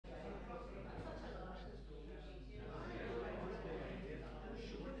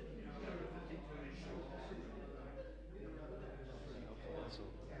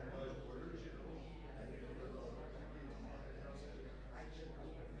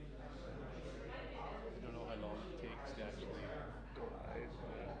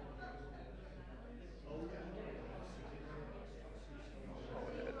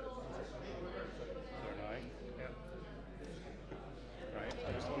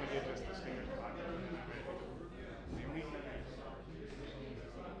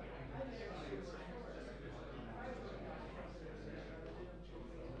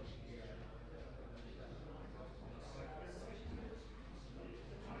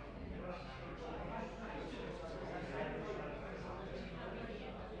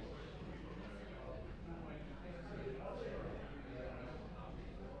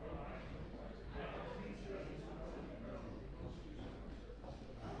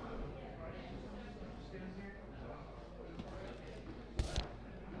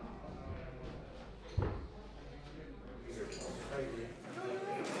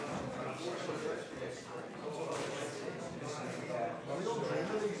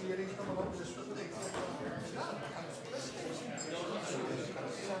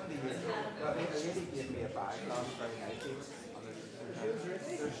background very nicely.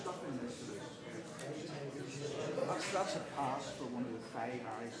 There's stuff in this. That's a pass for one of the 5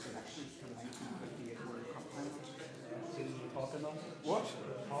 Irish selections to the 1958 World Cup final. What?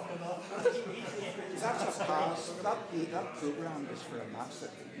 That's a pass. That programme is for a match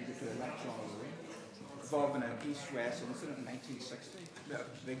that you get to elect John Owen, involving an East-West incident in 1960, a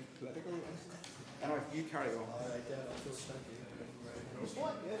big political incident. And if you carry on. All right, then, I'll just thank you.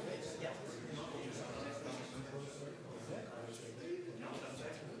 What? Yeah.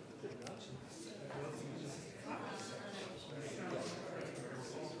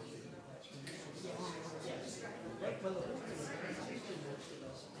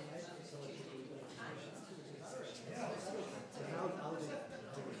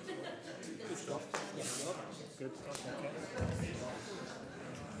 Good.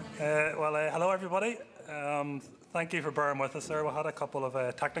 Hello everybody. Thank you for bearing with us there. We had a couple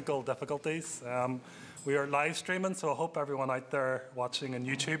of technical difficulties. We are live streaming, so I hope everyone out there watching in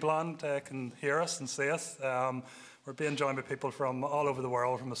YouTube land can hear us and see us. We're being joined by people from all over the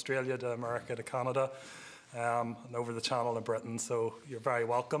world, from Australia to America to Canada, and over the channel in Britain, so you're very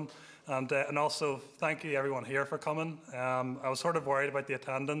welcome. And also, thank you everyone here for coming. I was sort of worried about the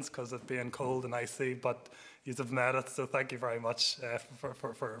attendance because it's being cold and icy, but you have made it, so thank you very much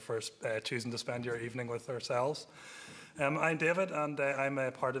for choosing to spend your evening with ourselves. I'm David, and I'm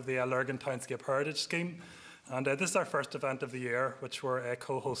a part of the Lurgan Townscape Heritage Scheme. And this is our first event of the year, which we're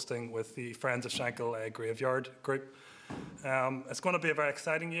co-hosting with the Friends of Shankill Graveyard group. It's going to be a very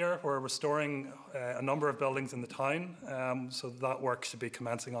exciting year. We're restoring a number of buildings in the town, so that work should be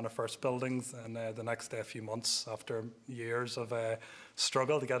commencing on our first buildings in the next few months after years of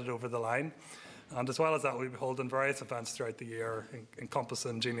struggle to get it over the line. And as well as that, we'll be holding various events throughout the year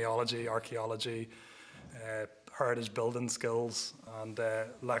encompassing genealogy, archaeology, heritage building skills, and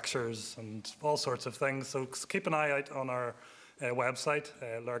lectures and all sorts of things. So keep an eye out on our website,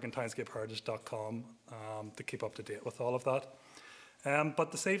 lurgantownscapeheritage.com, to keep up to date with all of that.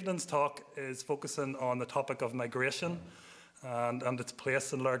 But this evening's talk is focusing on the topic of migration and its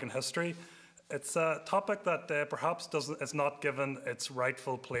place in Lurgan history. It's a topic that perhaps is not given its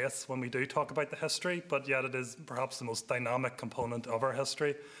rightful place when we do talk about the history, but yet it is perhaps the most dynamic component of our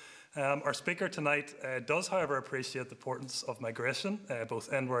history. Our speaker tonight does, however, appreciate the importance of migration,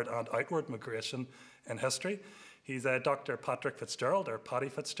 both inward and outward migration in history. He's Dr. Patrick Fitzgerald, or Paddy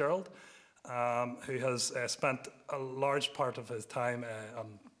Fitzgerald, who has spent a large part of his time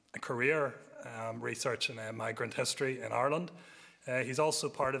a career researching migrant history in Ireland. He's also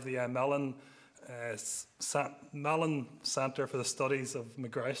part of the Mellon Centre for the Studies of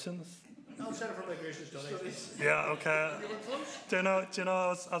Migrations. Mellon Centre for Migration Studies. Yeah, okay. Do you know?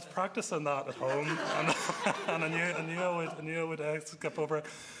 I was practicing that at home, and I knew I would skip over it.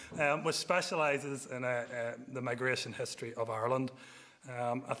 Which specialises in the migration history of Ireland.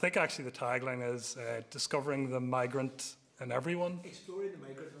 I think actually the tagline is discovering the migrant in everyone.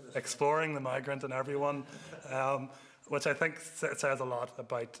 Exploring the migrant in everyone. Which I think says a lot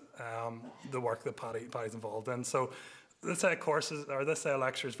about the work that Paddy's involved in. So this this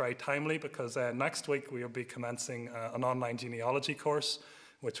lecture is very timely because next week we'll be commencing an online genealogy course,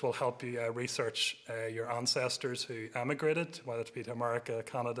 which will help you research your ancestors who emigrated, whether it be to America,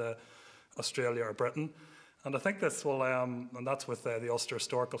 Canada, Australia, or Britain. And I think this will, and that's with the Ulster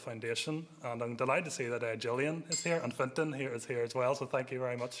Historical Foundation. And I'm delighted to see that Gillian is here, and Fintan is here as well. So thank you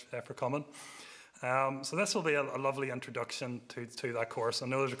very much for coming. So this will be a lovely introduction to that course. I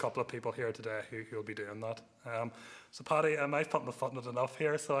know there's a couple of people here today who will be doing that. So Paddy, I've put my foot in it enough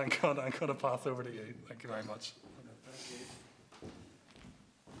here, so I'm going to pass over to you. Thank you very much.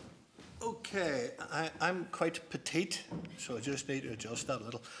 Okay, I'm quite petite, so I just need to adjust that a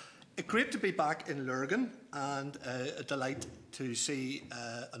little. Great to be back in Lurgan, and a delight to see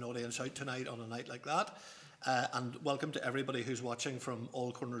an audience out tonight on a night like that. And welcome to everybody who's watching from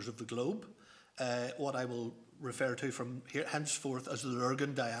all corners of the globe. What I will refer to from here henceforth as the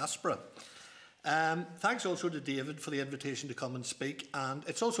Lurgan diaspora. Thanks also to David for the invitation to come and speak, and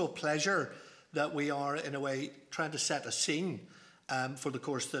it's also a pleasure that we are in a way trying to set a scene for the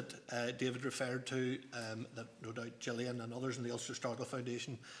course that David referred to, that no doubt Gillian and others in the Ulster Historical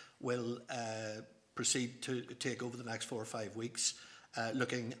Foundation will proceed to take over the next 4 or 5 weeks,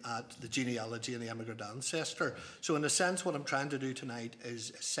 looking at the genealogy and the emigrant ancestor. So in a sense, what I'm trying to do tonight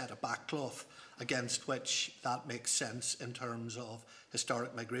is set a backcloth against which that makes sense in terms of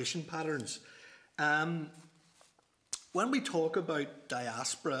historic migration patterns. When we talk about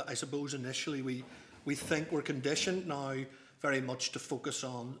diaspora, I suppose initially we think we're conditioned now very much to focus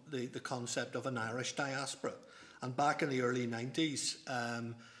on the concept of an Irish diaspora. And back in the early 90s,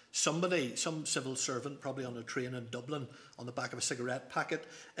 somebody, some civil servant, probably on a train in Dublin, on the back of a cigarette packet,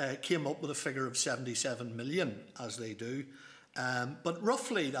 came up with a figure of 77 million, as they do. But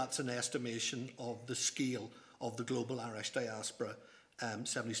roughly that's an estimation of the scale of the global Irish diaspora,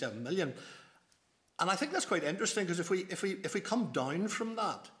 77 million. And I think that's quite interesting, because if we come down from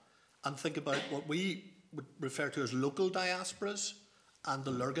that and think about what we would refer to as local diasporas and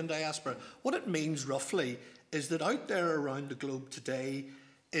the Lurgan diaspora, what it means roughly is that out there around the globe today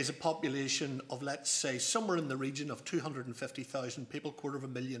is a population of, let's say, somewhere in the region of 250,000 people,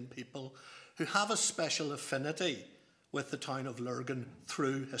 250,000 people, who have a special affinity with the town of Lurgan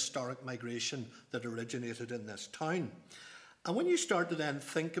through historic migration that originated in this town. And when you start to then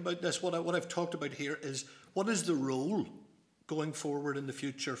think about this, what I've talked about here is, what is the role going forward in the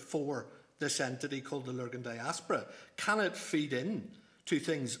future for this entity called the Lurgan diaspora? Can it feed in to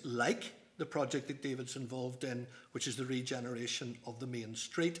things like the project that David's involved in, which is the regeneration of the main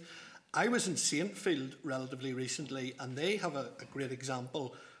street? I was in Saintfield relatively recently, and they have a great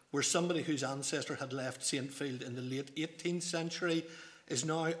example where somebody whose ancestor had left Saintfield in the late 18th century is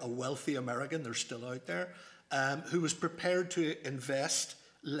now a wealthy American, they're still out there, who was prepared to invest,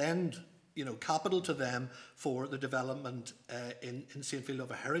 lend capital to them for the development in Saintfield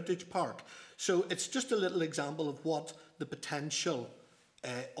of a heritage park. So it's just a little example of what the potential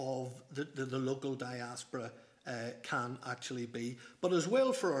of the local diaspora can actually be. But as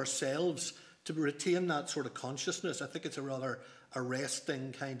well for ourselves to retain that sort of consciousness, I think it's a rather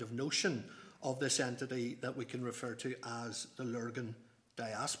arresting kind of notion of this entity that we can refer to as the Lurgan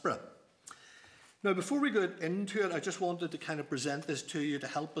diaspora. Now, before we get into it, I just wanted to kind of present this to you to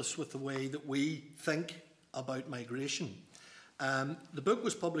help us with the way that we think about migration. The book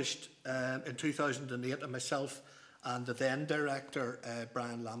was published in 2008, and myself and the then director,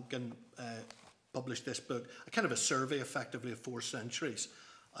 Brian Lampkin, published this book, a kind of a survey effectively of 4 centuries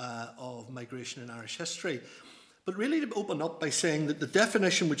of migration in Irish history. But really to open up by saying that the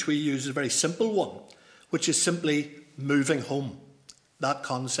definition which we use is a very simple one, which is simply moving home. That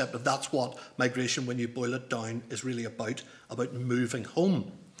concept of that's what migration, when you boil it down, is really about moving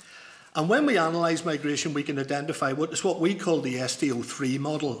home. And when we analyse migration, we can identify what we call the SDO3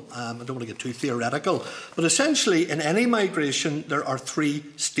 model. I don't want to get too theoretical, but essentially in any migration there are 3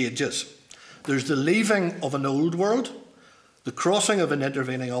 stages. There's the leaving of an old world, the crossing of an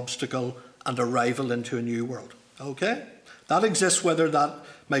intervening obstacle, and arrival into a new world. Okay? That exists whether that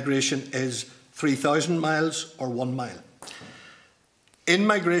migration is 3,000 miles or 1 mile. In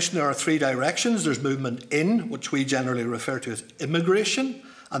migration, there are 3 directions. There's movement in, which we generally refer to as immigration,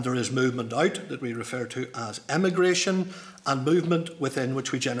 and there is movement out, that we refer to as emigration, and movement within,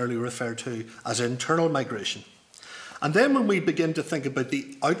 which we generally refer to as internal migration. And then when we begin to think about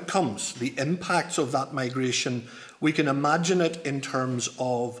the outcomes, the impacts of that migration, we can imagine it in terms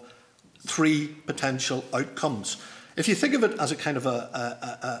of 3 potential outcomes. If you think of it as a kind of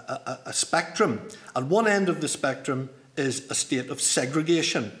a spectrum, at one end of the spectrum is a state of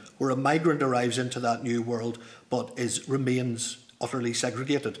segregation, where a migrant arrives into that new world but remains utterly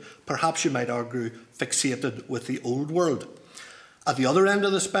segregated. Perhaps you might argue fixated with the old world. At the other end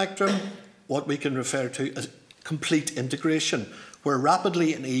of the spectrum, what we can refer to as complete integration, where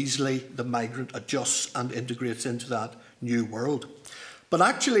rapidly and easily the migrant adjusts and integrates into that new world. But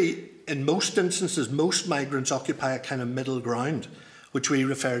actually, in most instances, most migrants occupy a kind of middle ground, which we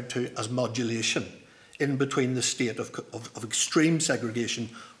refer to as modulation, in between the state of extreme segregation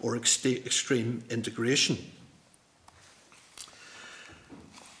or extreme integration.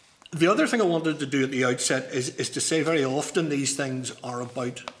 The other thing I wanted to do at the outset is to say very often these things are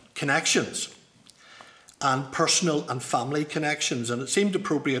about connections, and personal and family connections. And it seemed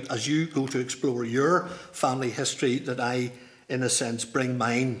appropriate as you go to explore your family history that I, in a sense, bring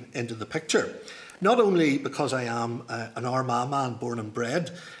mine into the picture. Not only because I am an Armagh man, born and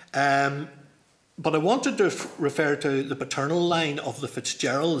bred, but I wanted to refer to the paternal line of the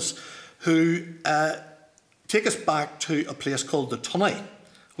Fitzgeralds, who take us back to a place called the Tunney,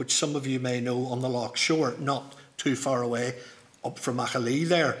 which some of you may know on the Loch Shore, not too far away, up from Achillee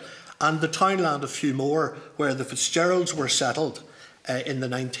there, and the townland of Fewmore, where the Fitzgeralds were settled in the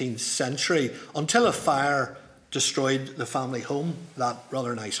 19th century, until a fire destroyed the family home, that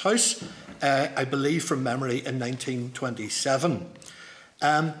rather nice house, I believe from memory in 1927.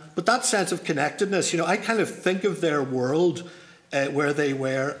 But that sense of connectedness, I kind of think of their world where they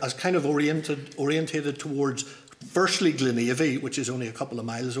were as kind of orientated towards firstly Glenavy, which is only a couple of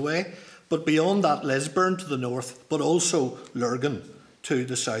miles away, but beyond that Lisburn to the north, but also Lurgan to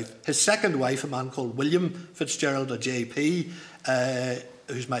the south. His second wife, a man called William Fitzgerald, a JP,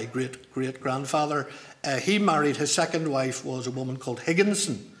 who's my great-great-grandfather, he married, his second wife was a woman called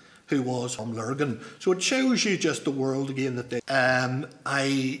Higginson, who was from Lurgan. So it shows you just the world again that they...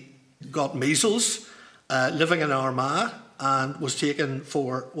 I got measles living in Armagh and was taken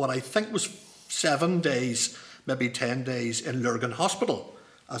for what I think was 7 days, maybe 10 days in Lurgan Hospital,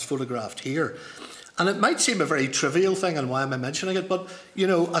 as photographed here. And it might seem a very trivial thing, and why am I mentioning it? But, you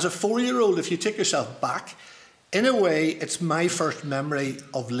know, as a 4-year-old, if you take yourself back, in a way, it's my first memory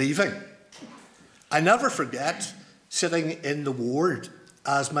of leaving. I never forget sitting in the ward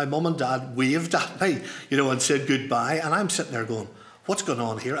as my mum and dad waved at me, you know, and said goodbye. And I'm sitting there going, what's going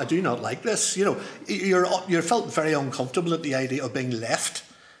on here? I do not like this. You know, you're felt very uncomfortable at the idea of being left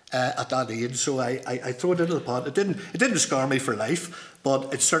at that age. So I throw it into the pot. It didn't scar me for life,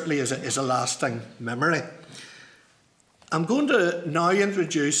 but it certainly is a lasting memory. I'm going to now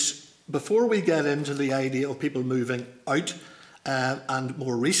introduce, before we get into the idea of people moving out and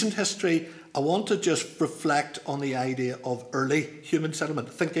more recent history, I want to just reflect on the idea of early human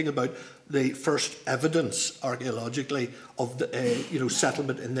settlement, thinking about the first evidence archaeologically of the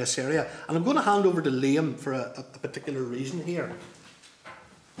settlement in this area. And I'm going to hand over to Liam for a particular reason here.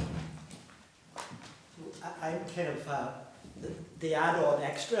 I'm kind of the add-on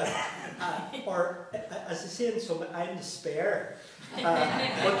extra, or as I say in some, I'm the spare.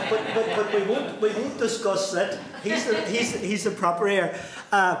 But we won't discuss that. He's the proper heir.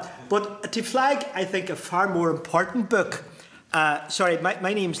 But to flag, I think, a far more important book. Sorry,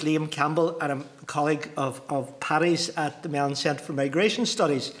 my name's Liam Campbell, and I'm a colleague of Paddy's at the Mellon Centre for Migration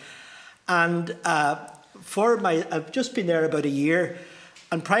Studies. And I've just been there about a year,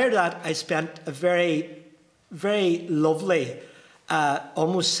 and prior to that, I spent a very, very lovely,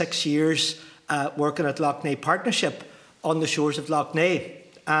 almost 6 years working at Lough Neagh Partnership on the shores of Lough Neagh.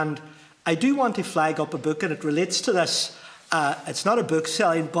 And I do want to flag up a book, and it relates to this. It's not a book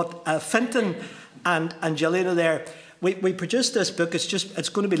selling, but Fintan and Gillian are there. We produced this book. It's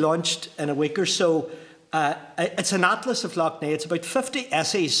going to be launched in a week or so. It's an atlas of Lough Neagh. It's about 50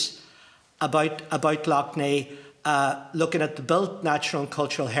 essays about Lough Neagh, looking at the built natural and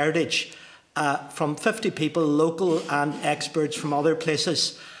cultural heritage from 50 people, local and experts from other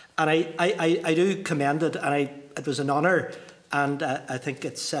places. And I do commend it, and it was an honour, and I think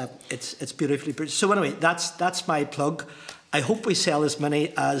it's beautifully produced. So anyway, that's my plug. I hope we sell as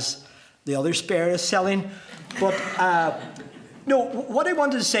many as the other spare is selling. But no, what I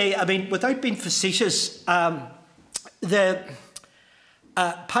wanted to say, I mean, without being facetious, Paddy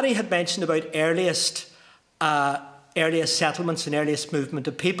had mentioned about earliest settlements and earliest movement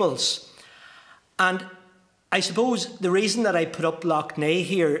of peoples. And I suppose the reason that I put up Lough Neagh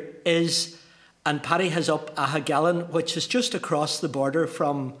here is, and Paddy has up Ahagallen, which is just across the border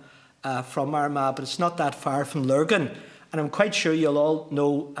from Armagh, but it's not that far from Lurgan. And I'm quite sure you'll all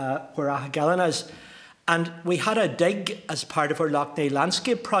know where Ahagallen is. And we had a dig as part of our Lough Neagh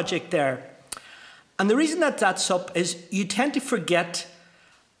landscape project there. And the reason that that's up is you tend to forget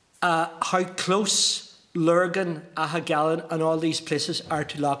how close Lurgan, Ahagallen and all these places are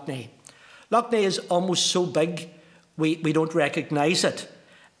to Lough Neagh. Lough Neagh is almost so big we don't recognise it.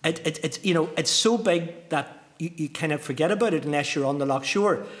 It's so big that you kind of forget about it unless you're on the Lough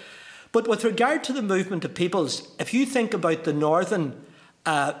shore. But with regard to the movement of peoples, if you think about the northern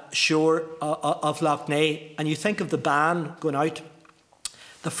shore of Lough Neagh and you think of the Ban going out,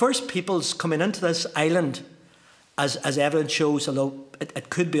 the first peoples coming into this island, as evidence shows, although it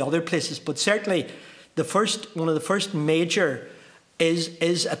could be other places, but certainly one of the first major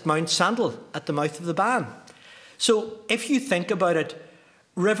is at Mount Sandal, at the mouth of the Ban. So if you think about it,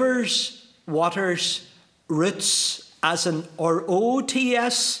 rivers, waters, roots, as in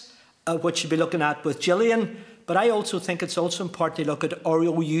R-O-T-S, which you'll be looking at with Gillian, but I also think it's also important to look at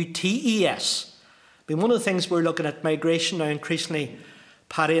R-O-U-T-E-S. I mean, one of the things we're looking at migration now increasingly,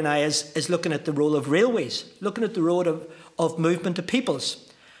 Paddy and I, is looking at the role of railways, looking at the role of movement of peoples.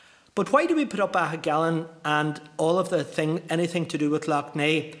 But why do we put up Ahagallen and all of anything to do with Lough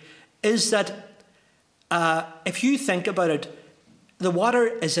Neagh, is that if you think about it, the water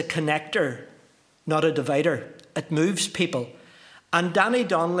is a connector, not a divider. It moves people. And Danny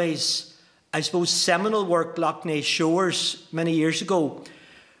Donnelly's, I suppose, seminal work, Lough Neagh Shores, many years ago,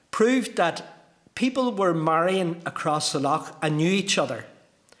 proved that people were marrying across the lough and knew each other.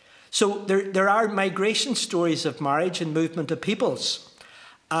 So there are migration stories of marriage and movement of peoples.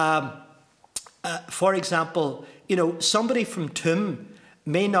 For example, somebody from Toom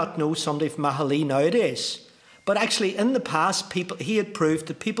may not know somebody from Mahalee nowadays, but actually in the past, he had proved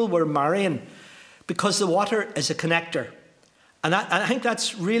that people were marrying because the water is a connector. And I think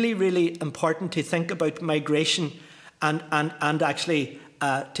that's really, really important to think about migration and actually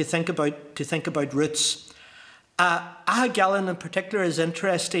to think about roots. Ahagallen in particular is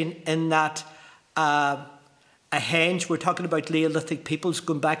interesting in that a henge, we're talking about Neolithic peoples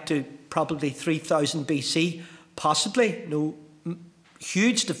going back to probably 3000 BC, possibly, no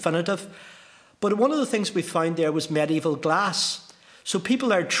huge definitive. But one of the things we found there was medieval glass. So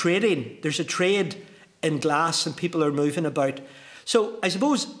people are trading, there's a trade in glass and people are moving about. So I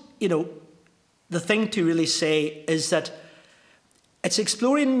suppose, the thing to really say is that it's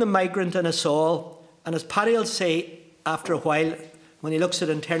exploring the migrant in us all. And as Paddy will say after a while, when he looks at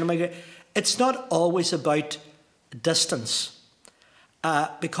internal migration, it's not always about distance.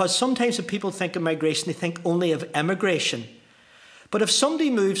 Because sometimes when people think of migration, they think only of immigration. But if somebody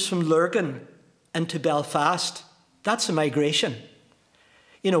moves from Lurgan into Belfast, that's a migration.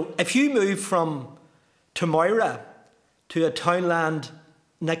 If you move from Tomoira to a townland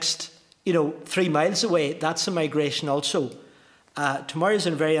next, 3 miles away, that's a migration also. Tomoira is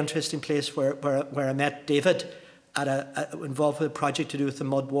a very interesting place where I met David involved with a project to do with the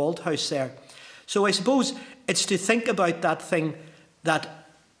mud-walled house there. So I suppose it's to think about that thing, that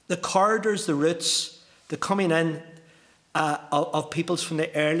the corridors, the routes, the coming in of peoples from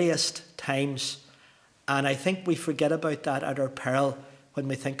the earliest times. And I think we forget about that at our peril when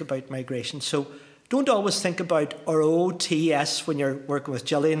we think about migration. So don't always think about ROTS when you're working with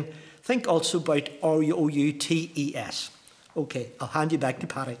Gillian. Think also about ROUTES. Okay, I'll hand you back to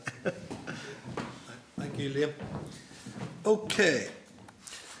Paddy. Thank you, Liam. Okay.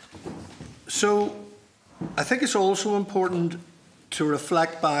 So I think it's also important to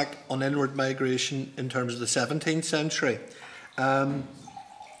reflect back on inward migration in terms of the 17th century.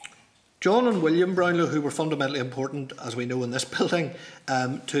 John and William Brownlow, who were fundamentally important, as we know in this building,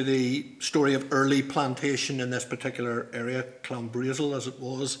 to the story of early plantation in this particular area, Clanbrassil as it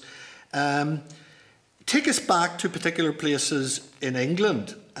was, take us back to particular places in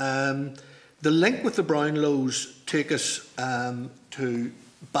England. The link with the Brownlows take us to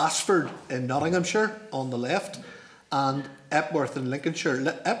Basford in Nottinghamshire on the left, and Epworth in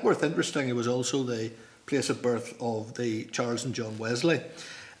Lincolnshire. Epworth, interestingly, was also the place of birth of the Charles and John Wesley.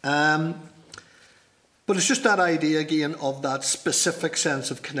 But it's just that idea again of that specific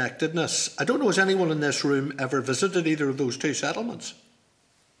sense of connectedness. I don't know, has anyone in this room ever visited either of those two settlements?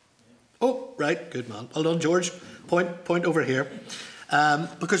 Oh, right, good man. Well done, George. Point over here.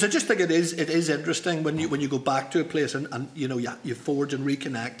 Because I just think it is interesting when you go back to a place and you forge and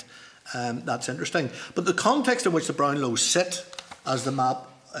reconnect. That's interesting. But the context in which the Brownlows sit, as the map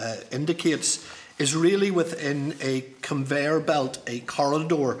indicates, is really within a conveyor belt, a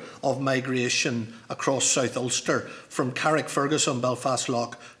corridor of migration across South Ulster, from Carrickfergus on Belfast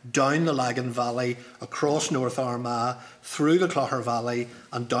Lough, down the Lagan Valley, across North Armagh, through the Clogher Valley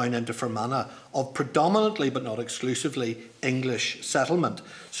and down into Fermanagh, of predominantly but not exclusively English settlement.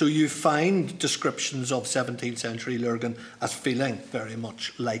 So you find descriptions of 17th century Lurgan as feeling very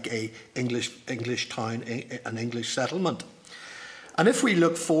much like a English town, an English settlement. And if we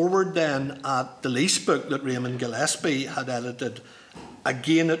look forward then at the lease book that Raymond Gillespie had edited,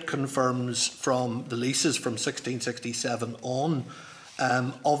 again it confirms from the leases from 1667 on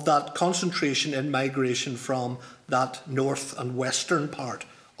of that concentration in migration from that north and western part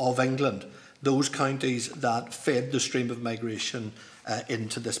of England, those counties that fed the stream of migration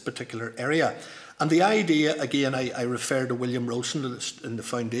into this particular area. And the idea, again, I refer to William Rolson in the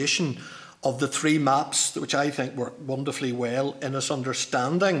foundation, of the three maps, which I think work wonderfully well in us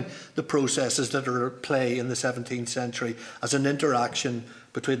understanding the processes that are at play in the 17th century as an interaction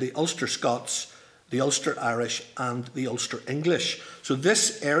between the Ulster Scots, the Ulster Irish and the Ulster English. So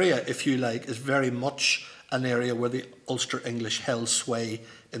this area, if you like, is very much an area where the Ulster English held sway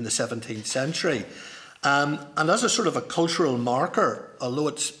in the 17th century. And as a sort of a cultural marker, although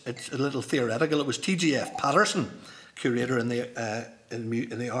it's a little theoretical, it was T.G.F. Patterson, curator in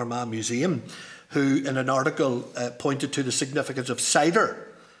the Armagh Museum, who in an article pointed to the significance of cider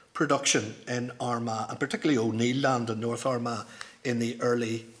production in Armagh, and particularly O'Neill land in North Armagh in the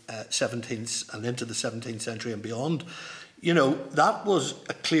early 17th and into the 17th century and beyond. You know, that was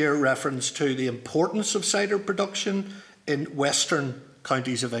a clear reference to the importance of cider production in western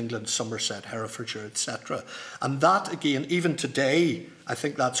counties of England, Somerset, Herefordshire, etc. And that, again, even today, I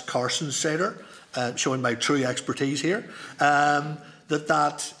think that's Carson's cider, showing my true expertise here,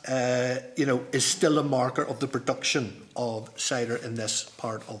 that is still a marker of the production of cider in this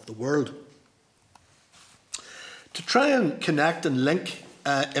part of the world. To try and connect and link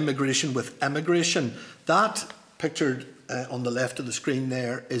immigration with emigration, that pictured on the left of the screen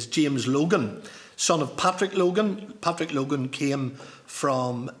there is James Logan, son of Patrick Logan. Patrick Logan came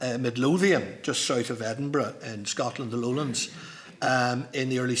from Midlothian, just south of Edinburgh in Scotland, the Lowlands. in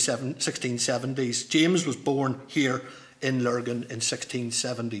the early 1670s. James was born here in Lurgan in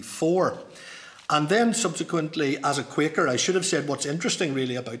 1674. And then subsequently, as a Quaker, I should have said what's interesting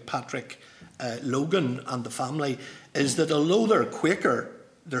really about Patrick Logan and the family is that although they're Quaker,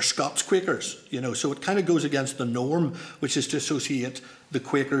 they're Scots Quakers, so it kind of goes against the norm, which is to associate the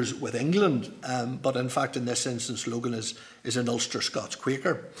Quakers with England. But in fact, in this instance, Logan is an Ulster Scots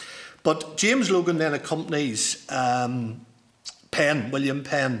Quaker. But James Logan then accompanies William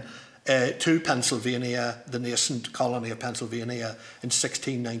Penn, to Pennsylvania, the nascent colony of Pennsylvania, in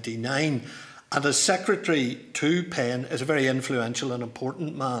 1699. And as secretary to Penn is a very influential and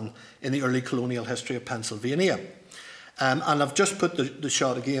important man in the early colonial history of Pennsylvania. And I've just put the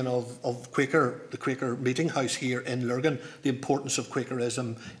shot again of the Quaker meeting house here in Lurgan, the importance of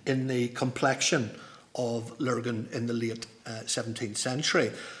Quakerism in the complexion of Lurgan in the late 17th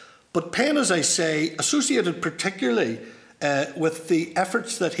century. But Penn, as I say, associated particularly with the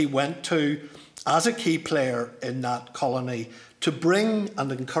efforts that he went to as a key player in that colony to bring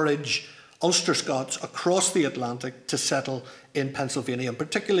and encourage Ulster Scots across the Atlantic to settle in Pennsylvania, and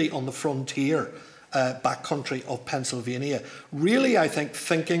particularly on the frontier backcountry of Pennsylvania. Really, I think,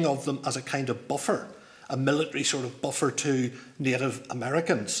 thinking of them as a kind of buffer, a military sort of buffer to Native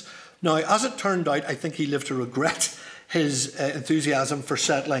Americans. Now, as it turned out, I think he lived to regret his enthusiasm for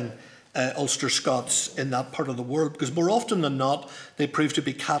settling Ulster Scots in that part of the world, because more often than not, they proved to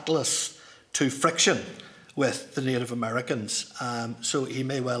be catalysts to friction with the Native Americans. So he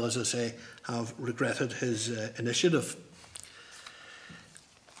may well, as I say, have regretted his initiative.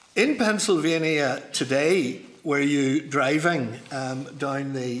 In Pennsylvania today, were you driving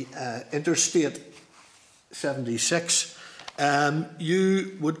down the Interstate 76,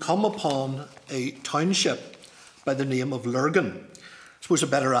 you would come upon a township by the name of Lurgan. I suppose I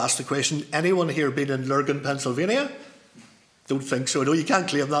better ask the question, anyone here been in Lurgan, Pennsylvania? Don't think so. No, you can't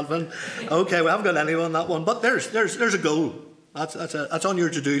claim that one. Okay, we haven't got anyone on that one, but there's a goal. That's on your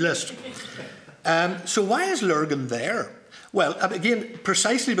to-do list. So why is Lurgan there? Well, again,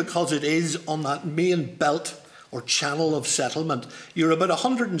 precisely because it is on that main belt or channel of settlement. You're about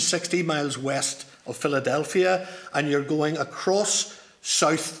 160 miles west of Philadelphia, and you're going across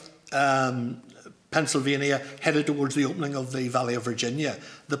South Pennsylvania, headed towards the opening of the Valley of Virginia,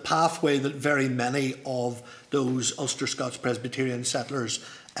 the pathway that very many of those Ulster Scots Presbyterian settlers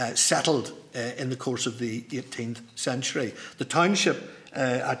settled in the course of the 18th century. The township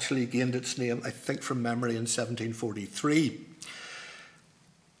actually gained its name, I think from memory, in 1743.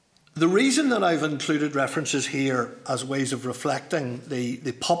 The reason that I've included references here as ways of reflecting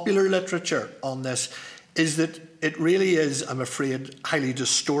the popular literature on this is that it really is, I'm afraid, highly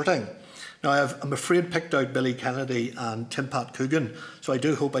distorting. Now, I'm afraid picked out Billy Kennedy and Tim Pat Coogan, so I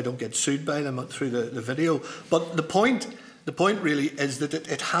do hope I don't get sued by them through the video. But the point really is that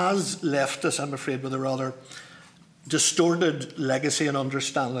it has left us, I'm afraid, with a rather distorted legacy and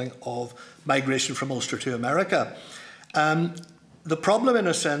understanding of migration from Ulster to America. The problem, in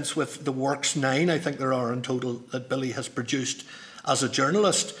a sense, with the works, 9, I think there are in total, that Billy has produced as a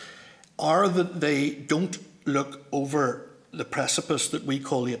journalist, are that they don't look over the precipice that we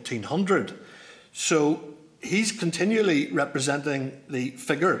call 1800. So he's continually representing the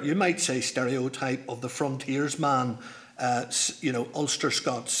figure, you might say stereotype, of the frontiersman, Ulster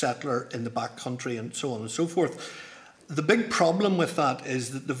Scots settler in the backcountry and so on and so forth. The big problem with that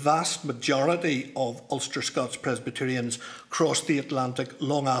is that the vast majority of Ulster Scots Presbyterians crossed the Atlantic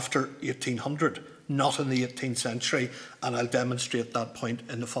long after 1800, not in the 18th century, and I'll demonstrate that point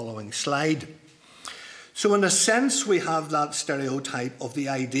in the following slide. So in a sense, we have that stereotype of the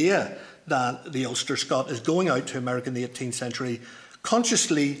idea that the Ulster Scot is going out to America in the 18th century,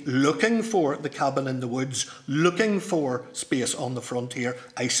 consciously looking for the cabin in the woods, looking for space on the frontier,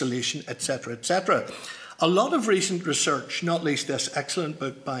 isolation, etc., etc. A lot of recent research, not least this excellent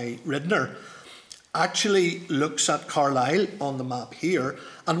book by Ridner, actually looks at Carlisle on the map here,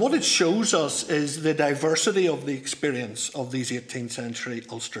 and what it shows us is the diversity of the experience of these 18th century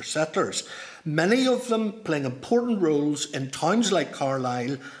Ulster settlers. Many of them playing important roles in towns like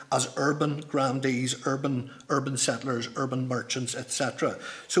Carlisle as urban grandees, urban settlers, urban merchants, etc.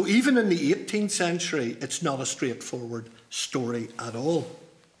 So even in the 18th century, it's not a straightforward story at all.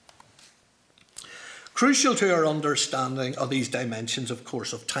 Crucial to our understanding are these dimensions, of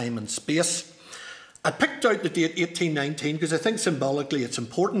course, of time and space. I picked out the date 1819 because I think symbolically it's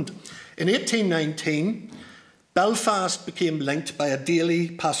important. In 1819, Belfast became linked by a daily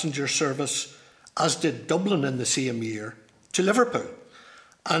passenger service, as did Dublin in the same year, to Liverpool.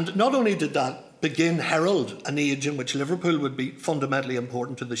 And not only did that herald an age in which Liverpool would be fundamentally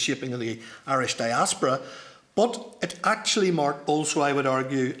important to the shaping of the Irish diaspora, But it actually marked also, I would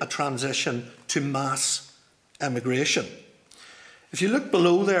argue, a transition to mass emigration. If you look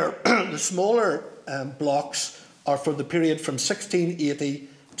below there, the smaller blocks are for the period from 1680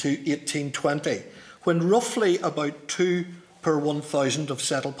 to 1820, when roughly about 2 per 1,000 of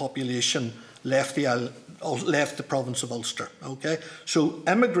settled population left the province of Ulster. Okay? So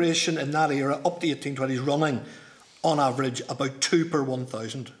emigration in that era up to 1820 is running on average about 2 per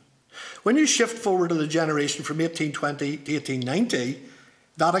 1,000. When you shift forward to the generation from 1820 to 1890,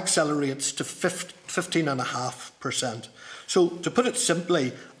 that accelerates to 15.5%. So to put it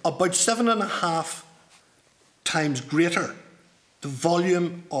simply, about 7.5 times greater the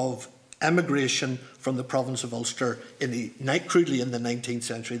volume of emigration from the province of Ulster crudely in the 19th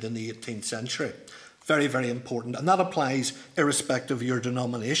century than the 18th century. Very, very important. And that applies irrespective of your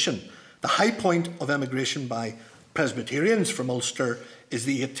denomination. The high point of emigration by Presbyterians from Ulster is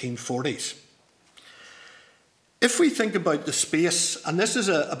the 1840s. If we think about the space, and this is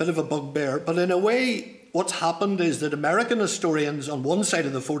a bit of a bugbear, but in a way what's happened is that American historians on one side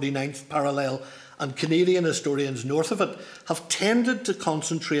of the 49th parallel and Canadian historians north of it have tended to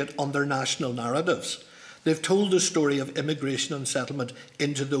concentrate on their national narratives. They've told the story of immigration and settlement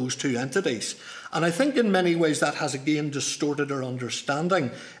into those two entities. And I think in many ways that has again distorted our understanding.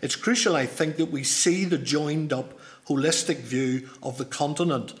 It's crucial, I think, that we see the joined up, holistic view of the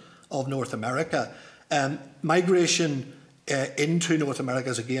continent of North America. Migration into North America,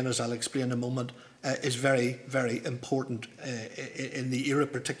 as I'll explain in a moment, is very, very important in the era,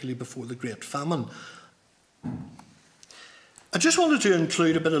 particularly before the Great Famine. I just wanted to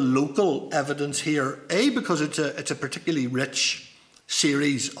include a bit of local evidence here, because it's a particularly rich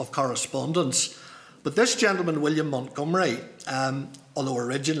series of correspondence. But this gentleman, William Montgomery, although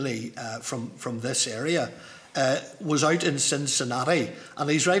originally from this area, was out in Cincinnati, and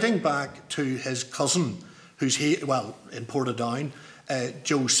he's writing back to his cousin, who's in Portadown,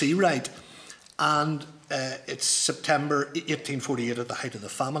 Joe Seawright, and it's September 1848 at the height of the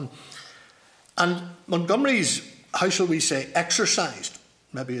famine. And Montgomery's, how shall we say, exercised,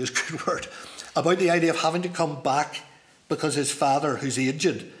 maybe is a good word, about the idea of having to come back because his father, who's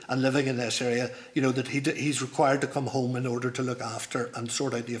aged and living in this area, that he's required to come home in order to look after and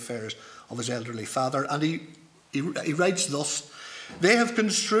sort out the affairs of his elderly father. And he writes thus: "They have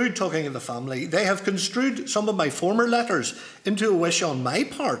construed," talking of the family, "they have construed some of my former letters into a wish on my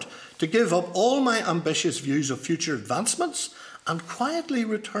part to give up all my ambitious views of future advancements and quietly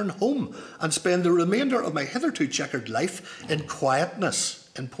return home and spend the remainder of my hitherto checkered life in quietness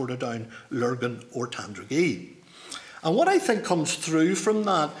in Portadown, Lurgan or Tandragee." And what I think comes through from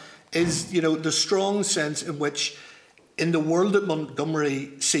that is, the strong sense in which, in the world that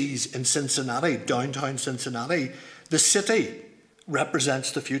Montgomery sees in Cincinnati, downtown Cincinnati, the city represents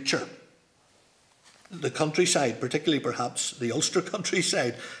the future. The countryside, particularly perhaps the Ulster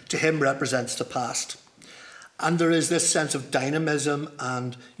countryside, to him represents the past. And there is this sense of dynamism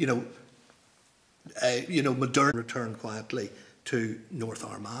and, modern return quietly to North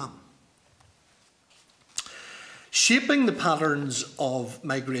Armagh. Shaping the patterns of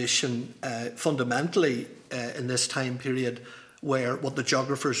migration fundamentally in this time period were what the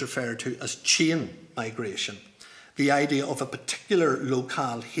geographers refer to as chain migration. The idea of a particular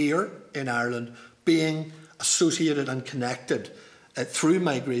locale here in Ireland being associated and connected through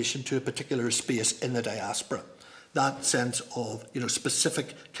migration to a particular space in the diaspora. That sense of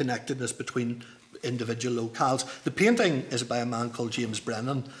specific connectedness between individual locales. The painting is by a man called James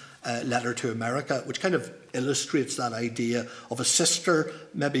Brennan, Letter to America, which kind of illustrates that idea of a sister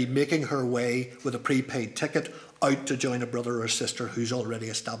maybe making her way with a prepaid ticket out to join a brother or sister who's already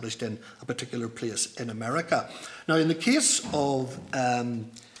established in a particular place in America. Now, in the case of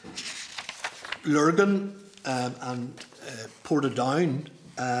Lurgan and Portadown,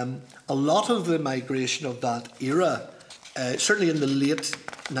 a lot of the migration of that era, certainly in the late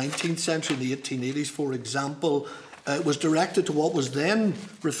 19th century, in the 1880s, for example, was directed to what was then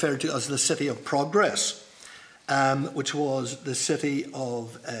referred to as the City of Progress, which was the city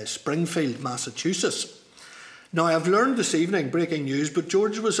of Springfield, Massachusetts. Now, I've learned this evening, breaking news, but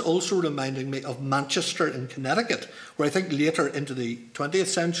George was also reminding me of Manchester in Connecticut, where I think later into the 20th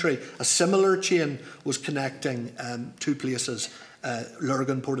century, a similar chain was connecting two places,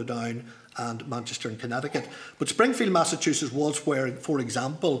 Lurgan, Portadown, and Manchester in Connecticut. But Springfield, Massachusetts was where, for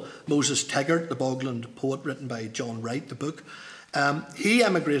example, Moses Teggart, the Bogland poet written by John Wright, the book, he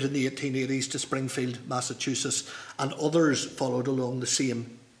emigrated in the 1880s to Springfield, Massachusetts, and others followed along the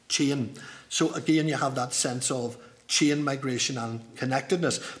same chain. So again, you have that sense of chain migration and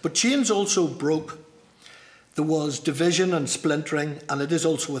connectedness. But chains also broke. There was division and splintering, and it is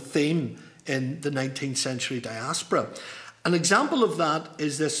also a theme in the 19th century diaspora. An example of that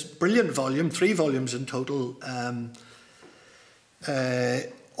is this brilliant volume, 3 volumes in total,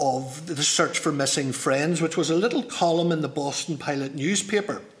 of The Search for Missing Friends, which was a little column in the Boston Pilot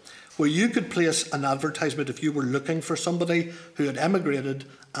newspaper, where you could place an advertisement if you were looking for somebody who had emigrated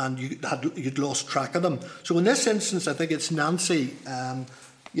and you'd lost track of them. So in this instance, I think it's Nancy,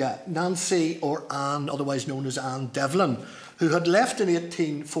 Nancy or Anne, otherwise known as Anne Devlin, who had left in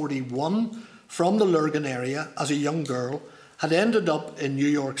 1841 from the Lurgan area as a young girl, had ended up in New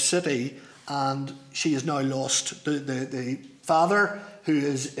York City, and she has now lost the father, who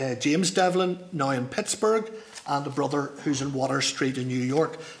is James Devlin, now in Pittsburgh, and a brother who's in Water Street in New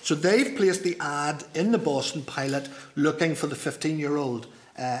York. So they've placed the ad in the Boston Pilot looking for the 15-year-old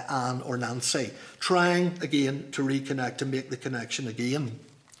Anne or Nancy, trying again to reconnect, to make the connection again.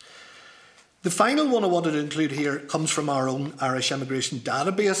 The final one I wanted to include here comes from our own Irish Immigration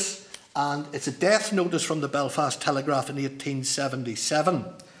Database, and it's a death notice from the Belfast Telegraph in 1877.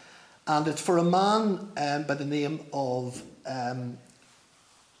 And it's for a man by the name of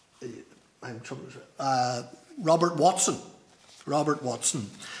Robert Watson. Robert Watson.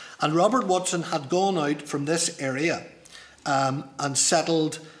 And Robert Watson had gone out from this area and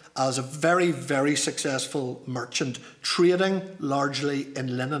settled as a very, very successful merchant, trading largely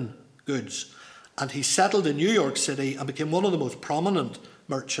in linen goods. And he settled in New York City and became one of the most prominent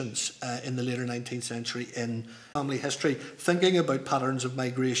merchants in the later 19th century in family history, thinking about patterns of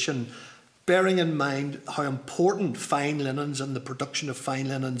migration, bearing in mind how important fine linens and the production of fine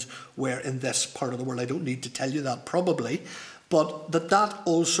linens were in this part of the world. I don't need to tell you that probably, but that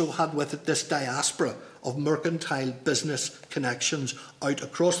also had with it this diaspora of mercantile business connections out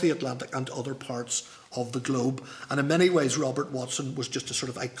across the Atlantic and other parts of the globe. And in many ways, Robert Watson was just a sort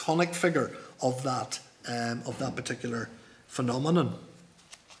of iconic figure of that particular phenomenon.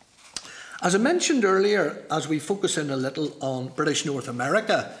 As I mentioned earlier, as we focus in a little on British North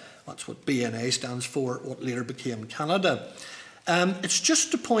America, that's what BNA stands for, what later became Canada, it's just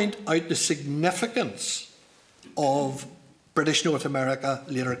to point out the significance of British North America,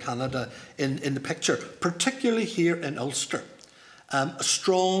 later Canada, in the picture, particularly here in Ulster. A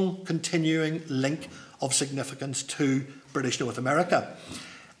strong continuing link of significance to British North America.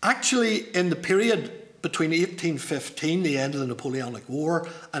 Actually, in the period between 1815, the end of the Napoleonic War,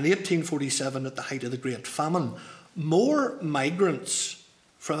 and 1847 at the height of the Great Famine, more migrants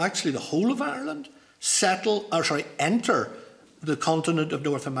from actually the whole of Ireland enter the continent of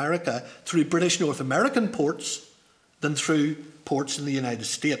North America through British North American ports than through ports in the United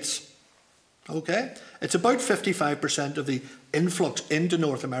States. Okay? It's about 55% of the influx into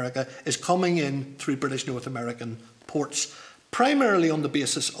North America is coming in through British North American ports, primarily on the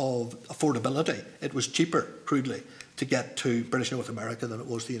basis of affordability. It was cheaper, crudely, to get to British North America than it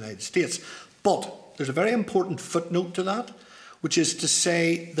was the United States. But there's a very important footnote to that, which is to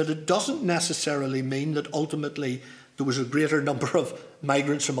say that it doesn't necessarily mean that ultimately there was a greater number of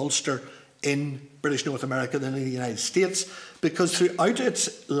migrants from Ulster in British North America than in the United States, because throughout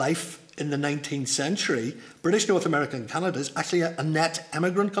its life in the 19th century, British North America and Canada is actually a net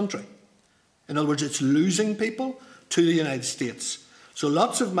emigrant country. In other words, it's losing people to the United States. So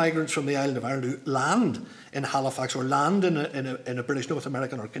lots of migrants from the island of Ireland who land in Halifax or land in a British North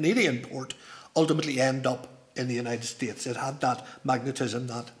American or Canadian port ultimately end up in the United States. It had that magnetism,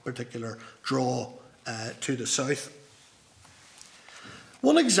 that particular draw to the south.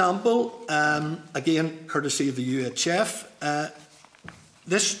 One example, again, courtesy of the UHF,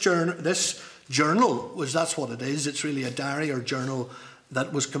 this journal that's what it is. It's really a diary or journal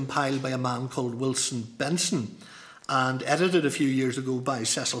that was compiled by a man called Wilson Benson and edited a few years ago by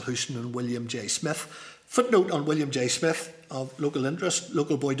Cecil Houston and William J. Smith. Footnote on William J. Smith, of local interest,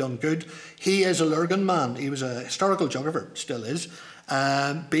 local boy done good. He is a Lurgan man. He was a historical geographer, still is,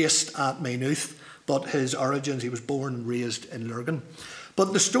 based at Maynooth, but his origins, he was born and raised in Lurgan.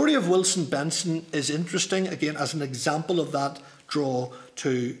 But the story of Wilson Benson is interesting, again, as an example of that draw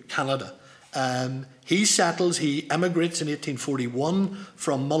to Canada. He emigrates in 1841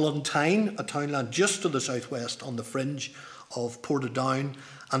 from Mullintyne, a townland just to the southwest on the fringe of Portadown,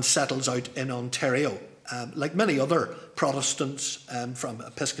 and settles out in Ontario. Like many other Protestants from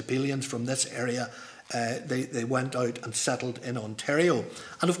Episcopalians from this area, they went out and settled in Ontario.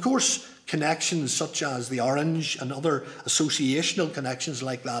 And of course, connections such as the Orange and other associational connections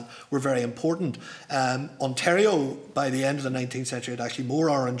like that were very important. Ontario, by the end of the 19th century, had actually more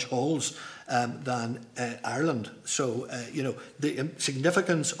Orange halls than Ireland. So, the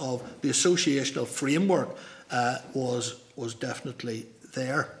significance of the associational framework was definitely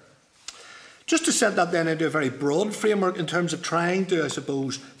there. Just to set that then into a very broad framework in terms of trying to, I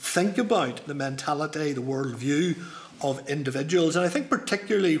suppose, think about the mentality, the worldview of individuals, and I think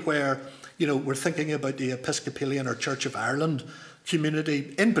particularly where, you know, we're thinking about the Episcopalian or Church of Ireland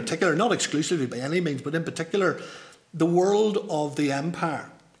community, in particular, not exclusively by any means, but in particular, the world of the empire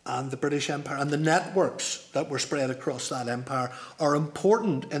and the British Empire and the networks that were spread across that empire are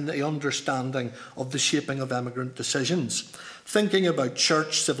important in the understanding of the shaping of emigrant decisions. Thinking about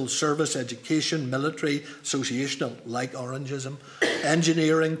church, civil service, education, military, associational, like Orangeism,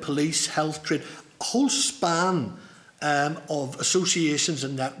 engineering, police, health, trade, a whole span of associations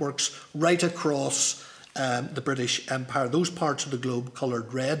and networks right across the British Empire, those parts of the globe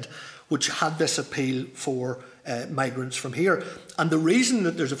coloured red, which had this appeal for migrants from here. And the reason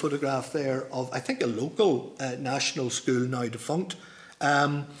that there's a photograph there of, I think, a local national school now defunct,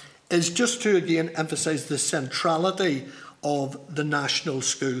 is just to again emphasise the centrality of the national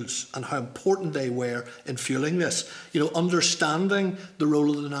schools and how important they were in fueling this. You know, understanding the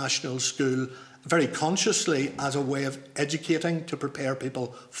role of the national school very consciously as a way of educating to prepare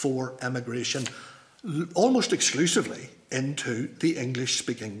people for emigration, almost exclusively into the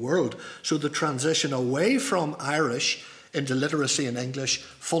English-speaking world. So the transition away from Irish into literacy in English,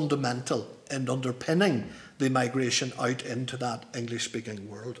 fundamental in underpinning the migration out into that English-speaking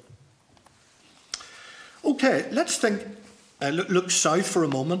world. Okay, let's think, look south for a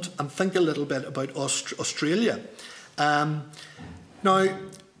moment and think a little bit about Australia. Now,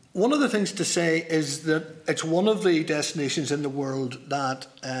 one of the things to say is that it's one of the destinations in the world that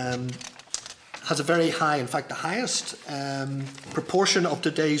has a very high, in fact the highest proportion of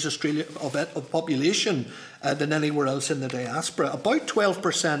today's Australia of population than anywhere else in the diaspora. About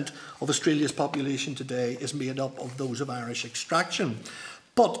 12% of Australia's population today is made up of those of Irish extraction.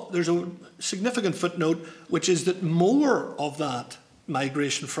 But there's a significant footnote, which is that more of that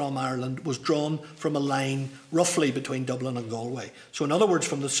migration from Ireland was drawn from a line roughly between Dublin and Galway. So in other words,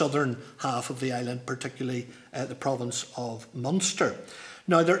 from the southern half of the island, particularly the province of Munster.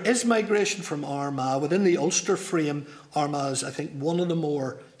 Now, there is migration from Armagh. Within the Ulster frame, Armagh is, I think, one of the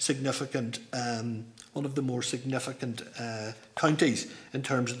more significant counties in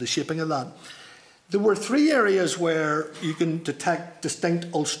terms of the shaping of that. There were three areas where you can detect distinct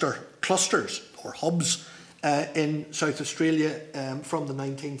Ulster clusters or hubs in South Australia from the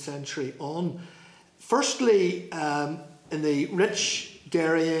 19th century on. Firstly, in the rich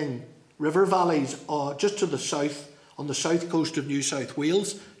dairying river valleys just to the south, on the south coast of New South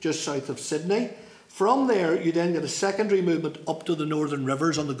Wales, just south of Sydney. From there, you then get a secondary movement up to the northern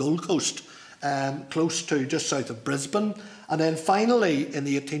rivers on the Gold Coast, close to just south of Brisbane. And then finally, in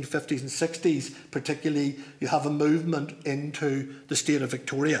the 1850s and 60s, particularly, you have a movement into the state of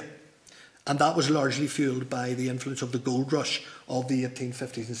Victoria. And that was largely fueled by the influence of the gold rush of the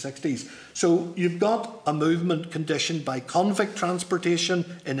 1850s and 60s. So you've got a movement conditioned by convict transportation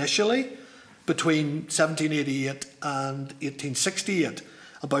initially, between 1788 and 1868,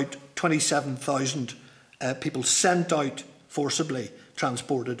 about 27,000 people sent out forcibly,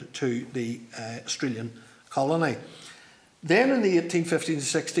 transported to the Australian colony. Then in the 1850s and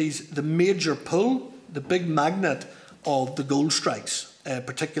 60s, the major pull, the big magnet of the gold strikes,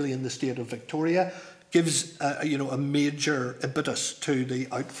 particularly in the state of Victoria, gives a major impetus to the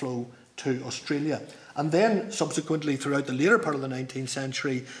outflow to Australia. And then, subsequently, throughout the later part of the 19th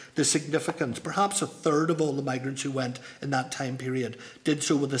century, the significance, perhaps a third of all the migrants who went in that time period, did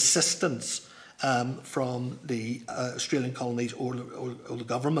so with assistance from the Australian colonies or the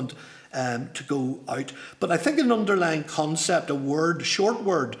government to go out. But I think an underlying concept, a word, short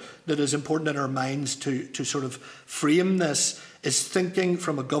word, that is important in our minds to sort of frame this is thinking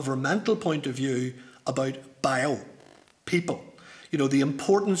from a governmental point of view about people. You know, the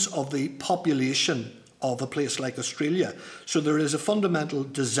importance of the population of a place like Australia. So there is a fundamental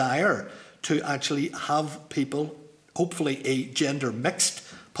desire to actually have people, hopefully a gender mixed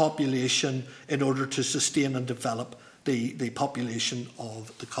population, in order to sustain and develop the population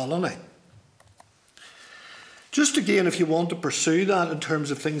of the colony. Just again, if you want to pursue that in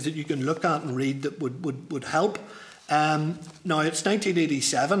terms of things that you can look at and read that would help. Now it's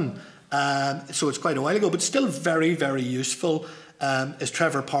 1987, so it's quite a while ago, but still very, very useful, is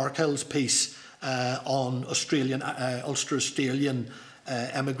Trevor Parkhill's piece on Ulster-Australian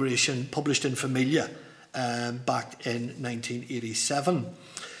emigration, published in Familia back in 1987.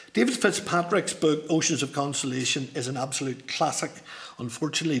 David Fitzpatrick's book, Oceans of Consolation, is an absolute classic.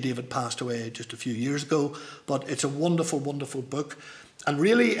 Unfortunately, David passed away just a few years ago, but it's a wonderful, wonderful book. And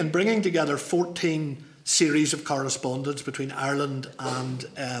really, in bringing together 14 series of correspondence between Ireland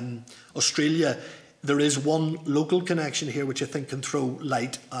and Australia, there is one local connection here which I think can throw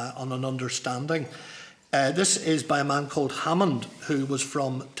light on an understanding. This is by a man called Hammond, who was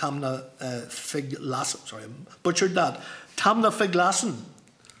from Tamna Figlasson. Sorry, I butchered that. Tamna Figlasson.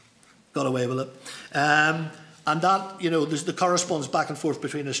 Got away with it. And that, there's the corresponds back and forth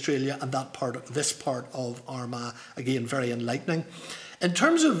between Australia and this part of Armagh. Again, very enlightening. In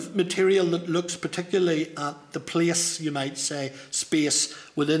terms of material that looks particularly at the place, you might say, space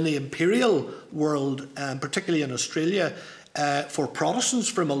within the imperial world, particularly in Australia, for Protestants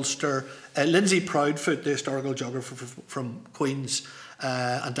from Ulster, Lindsay Proudfoot, the historical geographer from Queen's,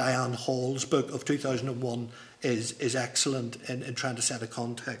 and Diane Hall's book of 2001 is excellent in trying to set a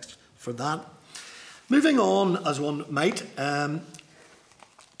context for that. Moving on, as one might,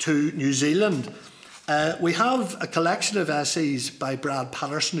 to New Zealand. We have a collection of essays by Brad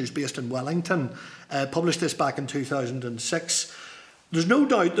Patterson, who's based in Wellington, published this back in 2006. There's no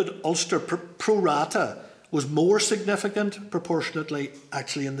doubt that Ulster pro rata was more significant proportionately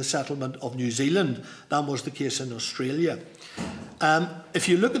actually in the settlement of New Zealand than was the case in Australia. If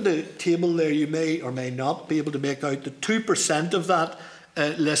you look at the table there, you may or may not be able to make out that 2% of that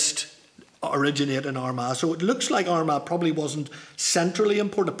list originate in Armagh. So it looks like Armagh probably wasn't centrally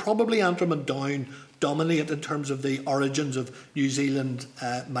important. Probably Antrim and Down dominate in terms of the origins of New Zealand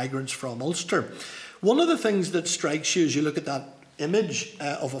migrants from Ulster. One of the things that strikes you as you look at that image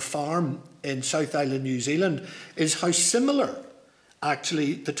of a farm in South Island, New Zealand, is how similar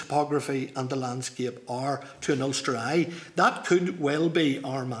actually the topography and the landscape are to an Ulster eye. That could well be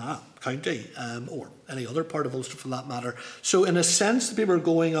Armagh County or any other part of Ulster for that matter. So in a sense, the people are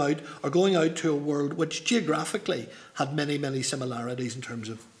going out to a world which geographically had many, many similarities in terms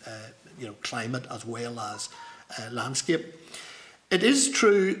of climate as well as landscape. It is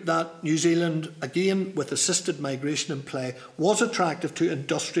true that New Zealand, again with assisted migration in play, was attractive to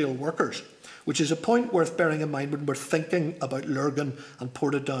industrial workers, which is a point worth bearing in mind when we're thinking about Lurgan and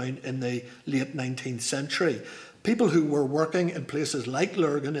Portadown in the late 19th century. People who were working in places like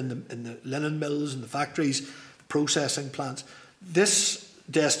Lurgan, in the linen mills and the factories, the processing plants, this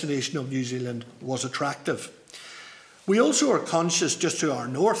destination of New Zealand was attractive. We also are conscious just to our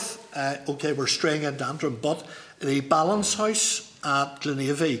north, we're straying into Antrim, but the Balance House at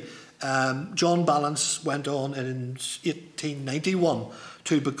Glenavy, John Balance went on in 1891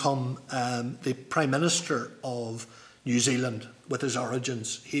 to become the Prime Minister of New Zealand with his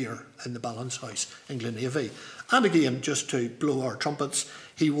origins here in the Balance House in Glenavy. And again, just to blow our trumpets,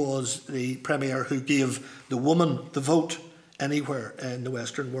 he was the Premier who gave the woman the vote anywhere in the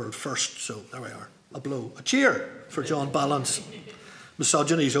Western world first. So there we are, a blow, a cheer for John Balance.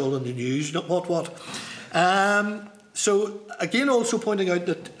 Misogyny's all in the news, not what. So again, also pointing out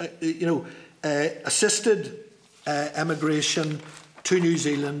that assisted emigration to New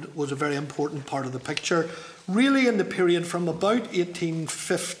Zealand was a very important part of the picture, really in the period from about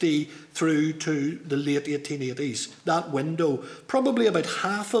 1850 through to the late 1880s. That window, probably about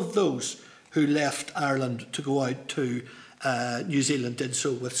half of those who left Ireland to go out to New Zealand did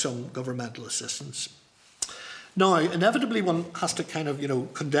so with some governmental assistance. Now, inevitably, one has to kind of,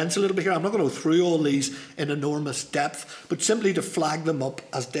 condense a little bit here. I'm not going to go through all these in enormous depth, but simply to flag them up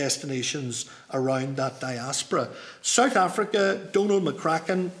as destinations around that diaspora. South Africa, Donald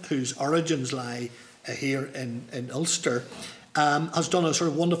McCracken, whose origins lie here in Ulster, has done a sort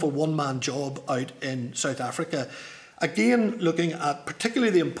of wonderful one-man job out in South Africa. Again, looking at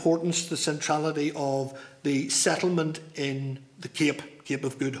particularly the importance, the centrality of the settlement in the Cape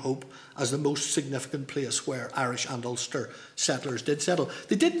of Good Hope, as the most significant place where Irish and Ulster settlers did settle.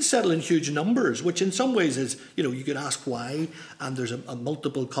 They didn't settle in huge numbers, which in some ways is, you could ask why, and there's a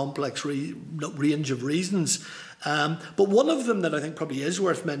multiple complex range of reasons. But one of them that I think probably is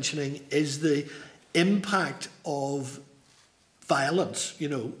worth mentioning is the impact of violence,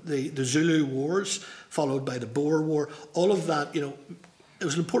 the Zulu Wars, followed by the Boer War, all of that, it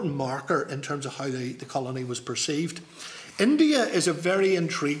was an important marker in terms of how the colony was perceived. India is a very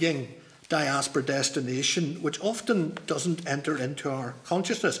intriguing diaspora destination, which often doesn't enter into our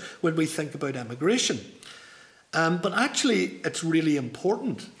consciousness when we think about emigration. But actually, it's really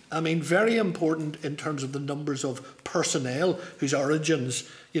important. I mean, very important in terms of the numbers of personnel whose origins,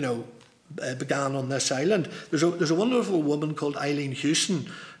 began on this island. There's a wonderful woman called Eileen Hewson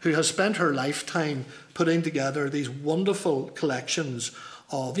who has spent her lifetime putting together these wonderful collections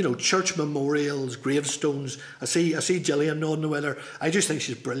of church memorials, gravestones. I see Gillian nodding away there. I just think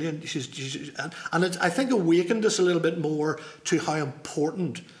she's brilliant. And I think awakened us a little bit more to how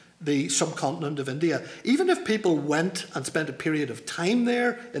important the subcontinent of India. Even if people went and spent a period of time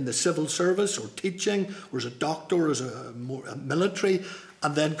there in the civil service or teaching, or as a doctor, or as a military,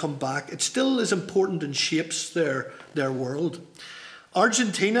 and then come back, it still is important and shapes their world.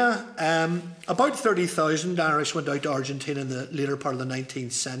 Argentina, about 30,000 Irish went out to Argentina in the later part of the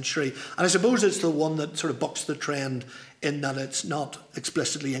 19th century. And I suppose it's the one that sort of bucks the trend in that it's not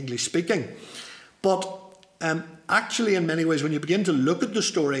explicitly English speaking. But actually, in many ways, when you begin to look at the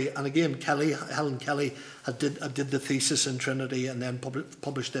story, and again, Helen Kelly did the thesis in Trinity and then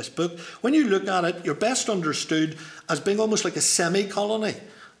published this book. When you look at it, you're best understood as being almost like a semi-colony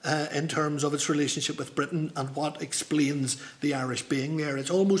in terms of its relationship with Britain and what explains the Irish being there.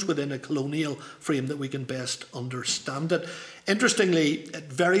 It's almost within a colonial frame that we can best understand it. Interestingly,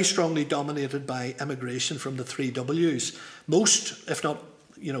 very strongly dominated by immigration from the three W's. Most, if not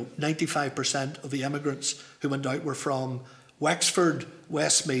 95% of the emigrants who went out were from Wexford,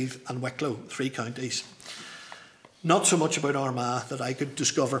 Westmeath and Wicklow, 3 counties. Not so much about Armagh that I could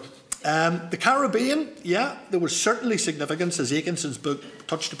discover. The Caribbean, yeah, there was certainly significance, as Atkinson's book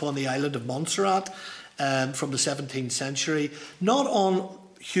touched upon the island of Montserrat from the 17th century. Not on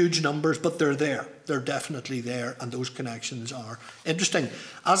huge numbers, but they're there. They're definitely there, and those connections are interesting.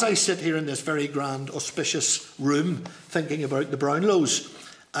 As I sit here in this very grand, auspicious room thinking about the Brownlows,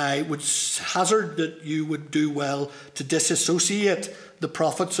 I would hazard that you would do well to disassociate the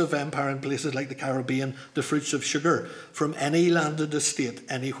profits of empire in places like the Caribbean, the fruits of sugar, from any landed estate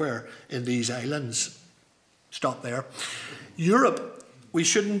anywhere in these islands. Stop there. Europe, we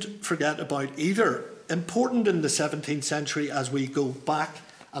shouldn't forget about either. Important in the 17th century as we go back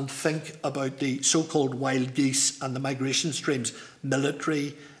and think about the so-called wild geese and the migration streams,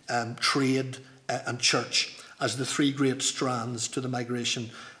 military, trade and church, as the 3 great strands to the migration.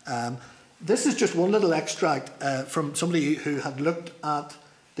 This is just one little extract from somebody who had looked at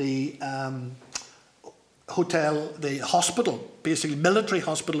the the hospital, basically military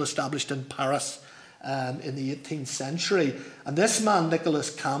hospital established in Paris in the 18th century. And this man,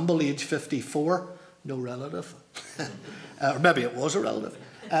 Nicholas Campbell, aged 54, no relative, or maybe it was a relative.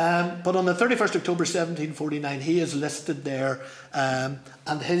 But on the 31st October 1749, he is listed there,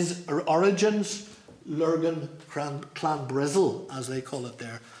 and his origins, Lurgan Clanbrizzle, as they call it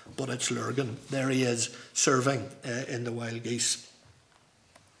there, but it's Lurgan. There he is, serving in the wild geese.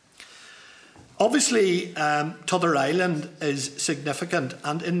 Obviously, T'other Island is significant,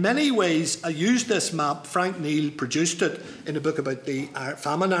 and in many ways, I used this map. Frank Neal produced it in a book about the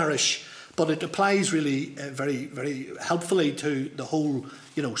famine Irish, but it applies really very, very helpfully to the whole,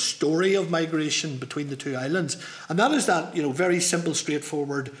 story of migration between the 2 islands, and that is that, very simple,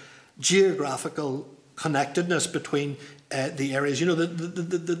 straightforward geographical connectedness between the areas.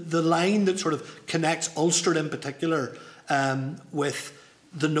 The line that sort of connects Ulster in particular with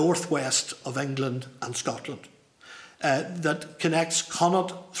the northwest of England and Scotland, that connects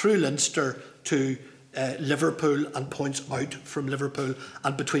Connaught through Leinster to Liverpool and points out from Liverpool,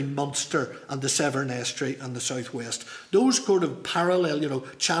 and between Munster and the Severn Estuary and the southwest. Those sort of parallel,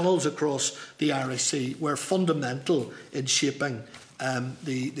 channels across the Irish Sea were fundamental in shaping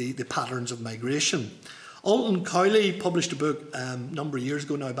the patterns of migration. Alton Cowley published a book a number of years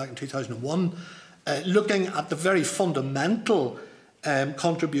ago now, back in 2001, looking at the very fundamental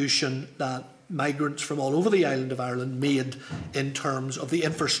contribution that migrants from all over the island of Ireland made in terms of the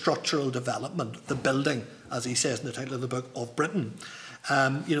infrastructural development, the building, as he says in the title of the book, of Britain.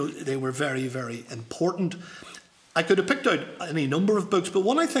 They were very, very important. I could have picked out any number of books, but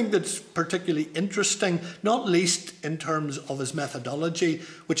one I think that's particularly interesting, not least in terms of his methodology,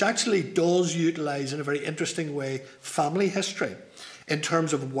 which actually does utilise in a very interesting way family history in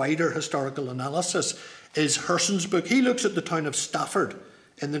terms of wider historical analysis, is Herson's book. He looks at the town of Stafford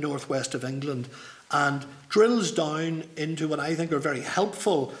in the northwest of England and drills down into what I think are very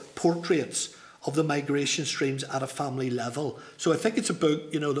helpful portraits of the migration streams at a family level. So I think it's a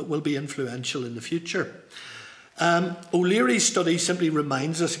book, that will be influential in the future. O'Leary's study simply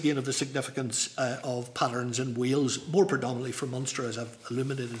reminds us again of the significance of patterns in Wales, more predominantly from Munster, as I've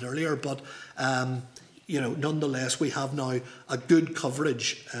illuminated earlier, but nonetheless we have now a good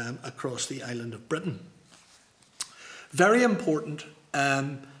coverage across the island of Britain. Very important,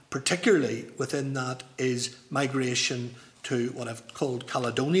 particularly within that, is migration to what I've called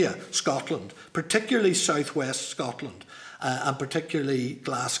Caledonia, Scotland, particularly southwest Scotland, and particularly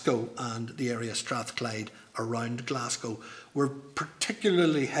Glasgow and the area Strathclyde around Glasgow were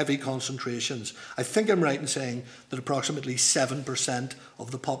particularly heavy concentrations. I think I'm right in saying that approximately 7%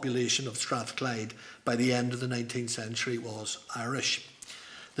 of the population of Strathclyde by the end of the 19th century was Irish,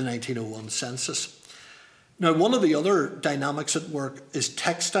 the 1901 census. Now, one of the other dynamics at work is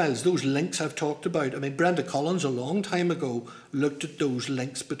textiles, those links I've talked about. I mean, Brenda Collins a long time ago looked at those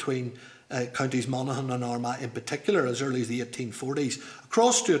links between counties Monaghan and Armagh in particular, as early as the 1840s,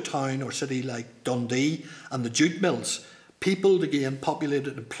 across to a town or city like Dundee and the jute mills, peopled again,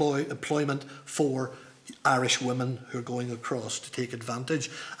 populated employment for Irish women who are going across to take advantage.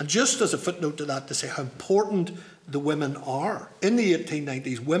 And just as a footnote to that, to say how important the women are. In the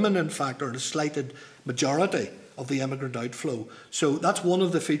 1890s, women in fact are a slighted majority of the emigrant outflow. So that's one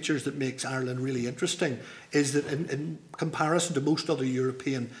of the features that makes Ireland really interesting, is that in comparison to most other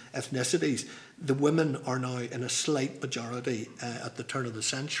European ethnicities, the women are now in a slight majority at the turn of the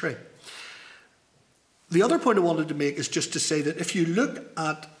century. The other point I wanted to make is just to say that if you look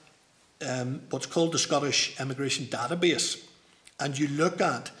at what's called the Scottish Immigration Database, and you look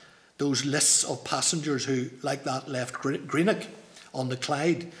at those lists of passengers who, like that, left Greenock on the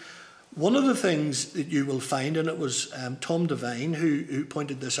Clyde, one of the things that you will find, and it was Tom Devine who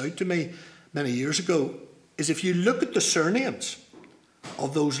pointed this out to me many years ago, is if you look at the surnames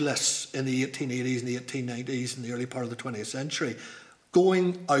of those lists in the 1880s and the 1890s and the early part of the 20th century,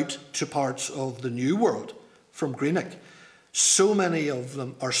 going out to parts of the New World from Greenock, so many of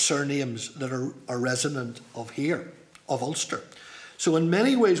them are surnames that are resonant of here, of Ulster. So in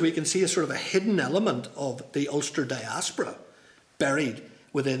many ways we can see a sort of a hidden element of the Ulster diaspora buried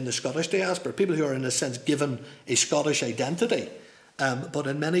within the Scottish diaspora, people who are in a sense given a Scottish identity, but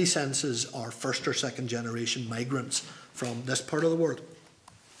in many senses are first or second generation migrants from this part of the world.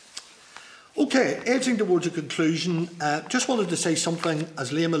 Okay, edging towards a conclusion, just wanted to say something,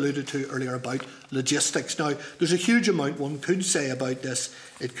 as Liam alluded to earlier, about logistics. Now, there's a huge amount one could say about this.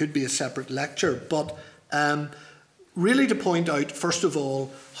 It could be a separate lecture, but really to point out, first of all,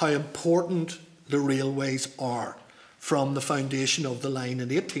 how important the railways are. From the foundation of the line in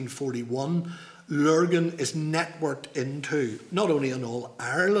 1841, Lurgan is networked into not only an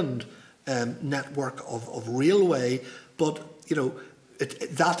all-Ireland network of railway, but, you know,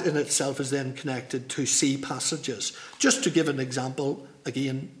 that in itself is then connected to sea passages. Just to give an example,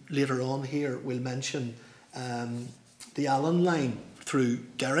 again, later on here, we'll mention the Allen line through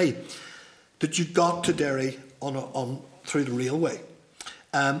Derry, that you got to Derry through the railway.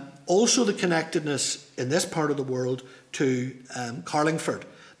 Also the connectedness in this part of the world to Carlingford.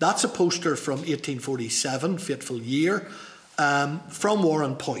 That's a poster from 1847, fateful year, from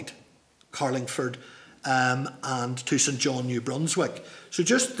Warren Point, Carlingford, and to St John, New Brunswick. So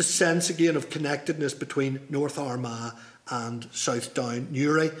just the sense again of connectedness between North Armagh and South Down,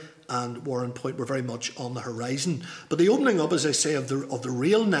 Newry and Warren Point were very much on the horizon. But the opening up, as I say, of the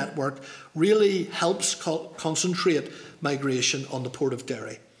rail network really helps concentrate migration on the Port of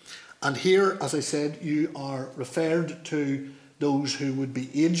Derry. And here, as I said, you are referred to those who would be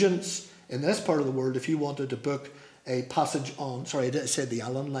agents in this part of the world if you wanted to book a passage on, sorry, I said the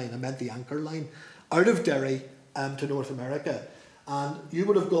Allen line, I meant the Anchor line, out of Derry to North America. And you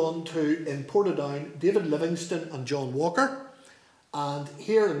would have gone to, in Portadown, David Livingstone and John Walker. And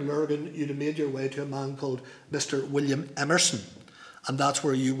here in Lurgan, you'd have made your way to a man called Mr. William Emerson. And that's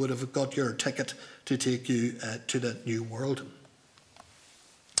where you would have got your ticket to take you to the New World.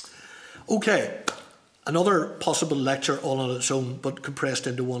 Okay, another possible lecture all on its own, but compressed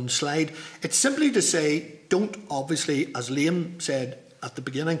into one slide. It's simply to say, don't obviously, as Liam said at the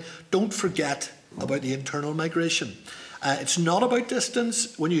beginning, don't forget about the internal migration. It's not about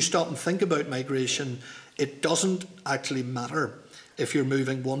distance. When you stop and think about migration, it doesn't actually matter if you're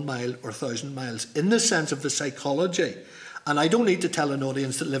moving 1 mile or 1,000 miles, in the sense of the psychology. And I don't need to tell an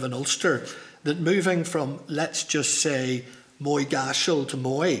audience that live in Ulster that moving from, let's just say, Moy-Gashel to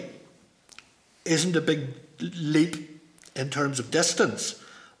Moy isn't a big leap in terms of distance,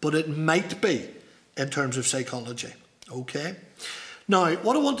 but it might be in terms of psychology. Okay? Now,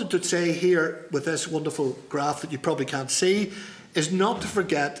 what I wanted to say here with this wonderful graph that you probably can't see is not to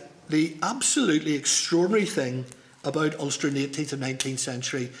forget the absolutely extraordinary thing about Ulster in the 18th and 19th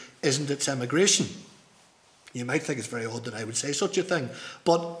century isn't its emigration. You might think it's very odd that I would say such a thing,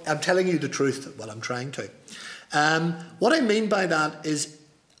 but I'm telling you the truth, well, I'm trying to. What I mean by that is,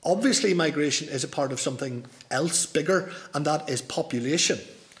 obviously migration is a part of something else bigger, and that is population.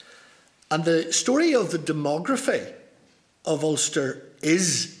 And the story of the demography of Ulster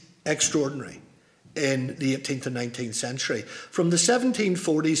is extraordinary in the 18th and 19th century. From the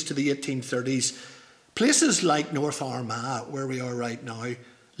 1740s to the 1830s, places like North Armagh, where we are right now,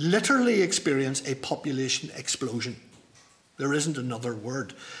 literally experience a population explosion. There isn't another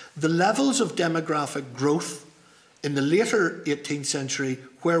word. The levels of demographic growth in the later 18th century,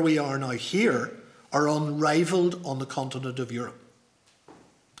 where we are now here, are unrivaled on the continent of Europe.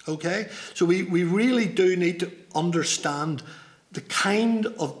 Okay? So we really do need to understand the kind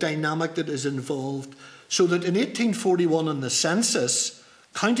of dynamic that is involved, so that in 1841 in the census,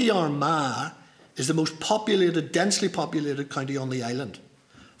 County Armagh is the most populated, densely populated county on the island.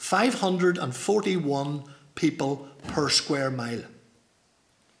 541 people per square mile.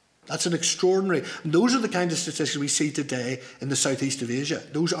 That's an extraordinary. And those are the kind of statistics we see today in the southeast of Asia.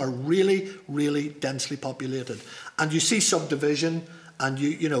 Those are really, really densely populated. And you see subdivision and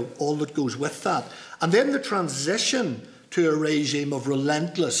you know all that goes with that. And then the transition to a regime of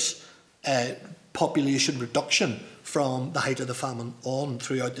relentless population reduction from the height of the famine on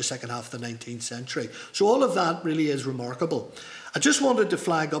throughout the second half of the 19th century. So all of that really is remarkable. I just wanted to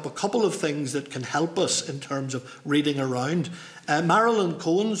flag up a couple of things that can help us in terms of reading around. Marilyn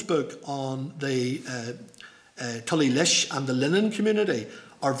Cohen's book on the Tully Lish and the linen community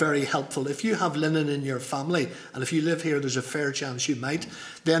are very helpful. If you have linen in your family, and if you live here, there's a fair chance you might,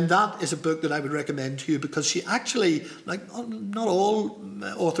 then that is a book that I would recommend to you, because she actually, like, not all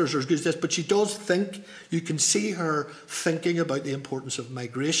authors are as good as this, but she does think, you can see her thinking about the importance of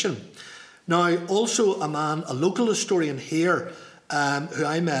migration. Now, also a local historian here, who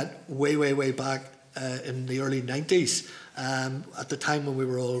I met way back in the early 90s, at the time when we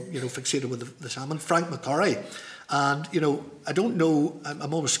were all, fixated with the salmon, Frank McCurry. And, I don't know,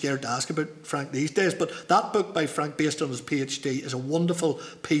 I'm always scared to ask about Frank these days, but that book by Frank, based on his PhD, is a wonderful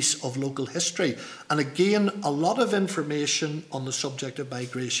piece of local history. And again, a lot of information on the subject of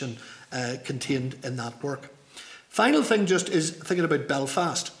migration contained in that work. Final thing just is thinking about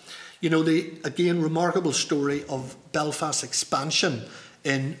Belfast. The, again, remarkable story of Belfast's expansion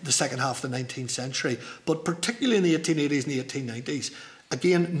in the second half of the 19th century, but particularly in the 1880s and the 1890s.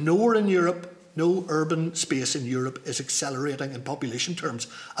 Again, nowhere in Europe, no urban space in Europe is accelerating in population terms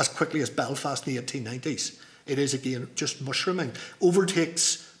as quickly as Belfast in the 1890s. It is, again, just mushrooming.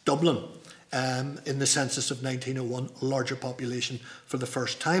 Overtakes Dublin in the census of 1901, a larger population for the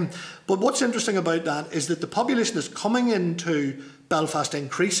first time. But what's interesting about that is that the population is coming into Belfast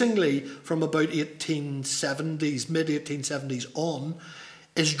increasingly from about 1870s, mid-1870s on,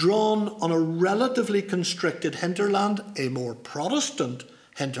 is drawn on a relatively constricted hinterland, a more Protestant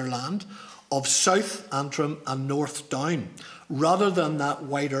hinterland, of South Antrim and North Down, rather than that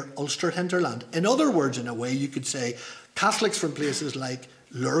wider Ulster hinterland. In other words, in a way, you could say Catholics from places like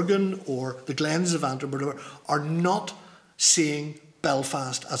Lurgan or the Glens of Antrim or whatever are not seeing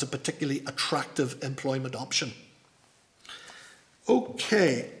Belfast as a particularly attractive employment option.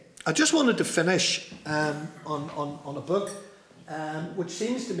 Okay, I just wanted to finish on a book which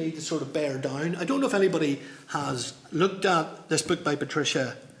seems to me to sort of bear down. I don't know if anybody has looked at this book by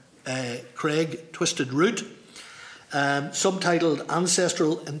Patricia Craig, Twisted Root, subtitled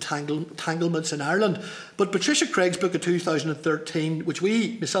Ancestral Entanglements in Ireland. But Patricia Craig's book of 2013, which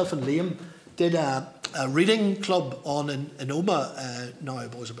myself and Liam, did a reading club on in Omagh, now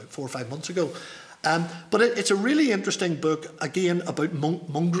it was about 4 or 5 months ago. But it's a really interesting book, again, about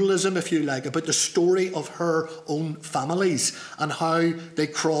mongrellism, if you like, about the story of her own families and how they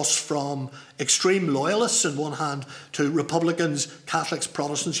cross from extreme loyalists on one hand to Republicans, Catholics,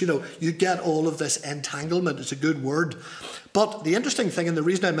 Protestants. You get all of this entanglement. It's a good word. But the interesting thing, and the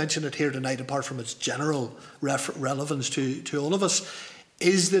reason I mention it here tonight, apart from its general relevance to all of us,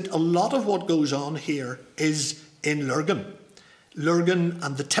 is that a lot of what goes on here is in Lurgan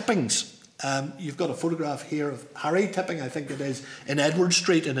and the Tippings. You've got a photograph here of Harry Tipping, I think it is, in Edward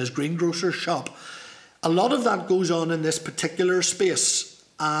Street in his greengrocer's shop. A lot of that goes on in this particular space.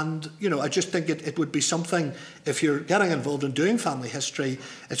 And, I just think it would be something, if you're getting involved in doing family history,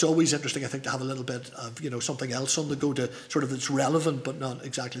 it's always interesting, I think, to have a little bit of, something else on the go to sort of that's relevant but not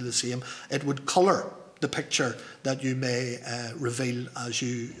exactly the same. It would colour the picture that you may reveal as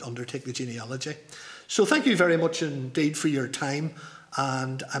you undertake the genealogy. So thank you very much indeed for your time.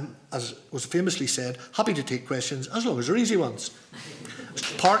 And as was famously said, happy to take questions as long as they're easy ones.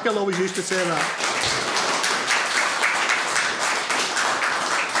 Parkhill always used to say that.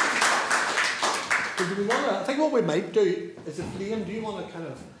 So do we want to, I think what we might do is, if Liam, do you want to kind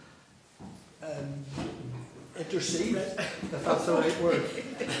of intercede, if that's the right word?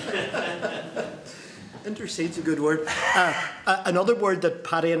 Intercede's a good word. Another word that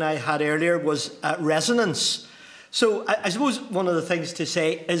Paddy and I had earlier was resonance. So I suppose one of the things to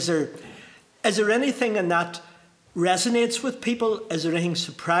say, is there anything in that resonates with people? Is there anything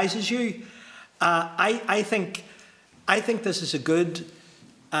surprises you? I think this is a good,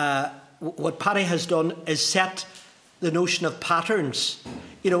 what Paddy has done is set the notion of patterns,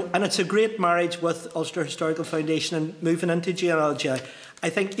 and it's a great marriage with Ulster Historical Foundation and moving into genealogy. I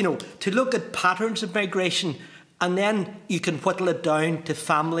think, to look at patterns of migration, and then you can whittle it down to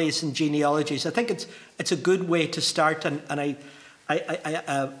families and genealogies. I think it's a good way to start, and I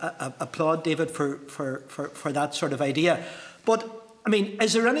applaud David for that sort of idea. But I mean,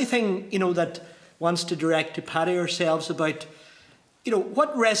 is there anything, you know, that wants to direct to Paddy ourselves about, you know,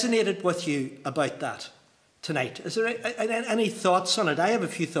 what resonated with you about that tonight? Is there any thoughts on it? I have a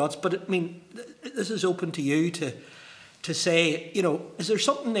few thoughts, but I mean, this is open to you to say, you know, is there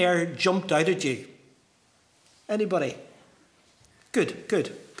something there jumped out at you? Anybody? Good.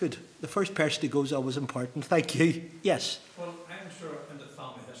 The first person who goes always important. Thank you. Yes. Well, I'm sure into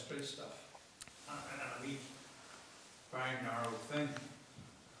family history stuff, and a wee very narrow thing.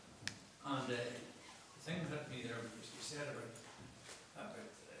 And the thing that hit me there was you said about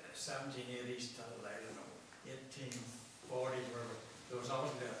 1780s till, I don't know, 1840s, where there was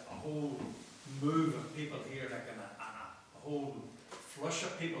obviously a whole move of people here, like a whole flush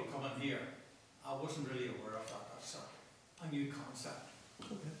of people coming here. I wasn't really aware of that. That's a new concept.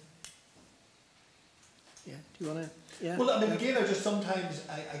 Okay. Yeah. Do you want to? Yeah. Well, I mean, again, I just sometimes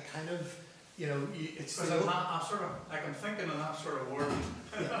I kind of, you know, it's. Because I'm sort of like I'm thinking in that sort of word,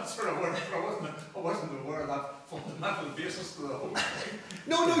 that sort of word. I wasn't aware of that fundamental basis to the whole thing.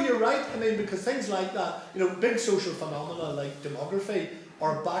 No, you're right. I mean, because things like that, you know, big social phenomena like demography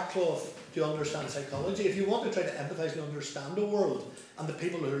or backcloth to understand psychology. If you want to try to empathise and understand the world and the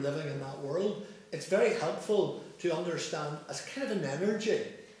people who are living in that world, it's very helpful to understand as kind of an energy.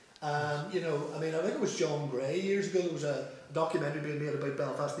 You know, I mean, I think it was John Gray years ago, there was a documentary being made about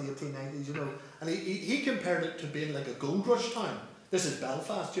Belfast in the 1890s, you know, and he compared it to being like a gold rush town. This is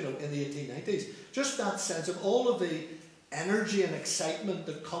Belfast, you know, in the 1890s. Just that sense of all of the energy and excitement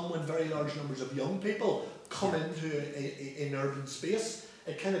that come when very large numbers of young people come into an urban space.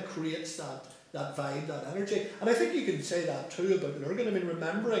 It kind of creates that vibe, that energy. And I think you can say that too about Lurgan. I mean,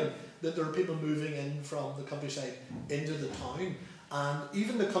 remembering that there are people moving in from the countryside into the town. And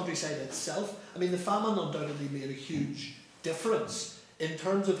even the countryside itself, I mean, the famine undoubtedly made a huge difference in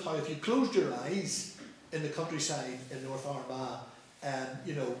terms of how if you closed your eyes in the countryside in North Armagh,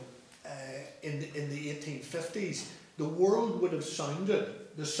 you know, in the 1850s, the world would have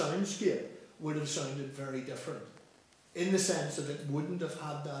sounded, the soundscape would have sounded very different, in the sense that it wouldn't have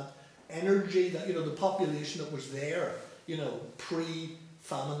had that energy, that, you know, the population that was there, you know,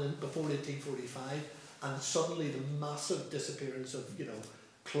 pre-famine, before 1845, and suddenly the massive disappearance of, you know,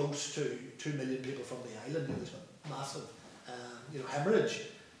 close to 2 million people from the island. It was a massive, you know, hemorrhage,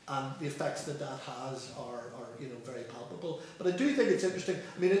 and the effects that has are you know, very palpable. But I do think it's interesting.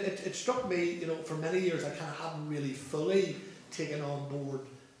 I mean, it struck me, you know, for many years I kind of hadn't really fully taken on board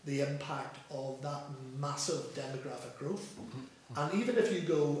the impact of that massive demographic growth. And even if you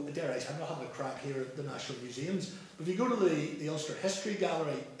go, dare I say, I'm not having a crack here at the National Museums, but if you go to the Ulster History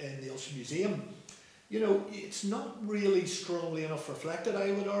Gallery in the Ulster Museum, you know, it's not really strongly enough reflected,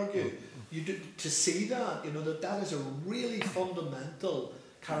 I would argue, to see that, you know, that is a really fundamental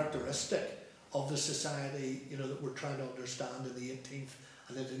characteristic of the society, you know, that we're trying to understand in the 18th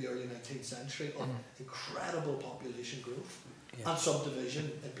and into the early 19th century, of incredible population growth and subdivision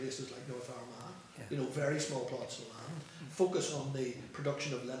in places like North Armagh, you know, very small plots of land, focus on the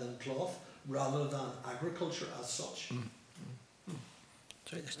production of linen cloth rather than agriculture as such.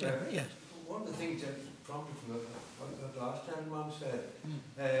 Sorry, yeah. One of the things that prompted from what the last gentleman said,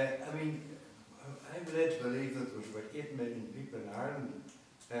 I mean, I'm led to believe that there was about 8 million people in Ireland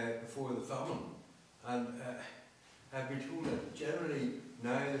before the famine, and I've been told that generally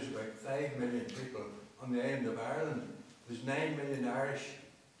now there's about 5 million people on the island of Ireland. There's 9 million Irish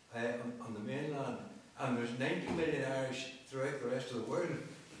on the mainland, and there's 90 million Irish throughout the rest of the world.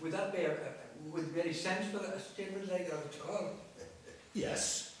 Would that be would there be any sense for a statement like that at all?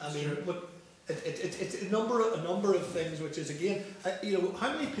 Yes, I mean, but it's a number of things, which is again, you know,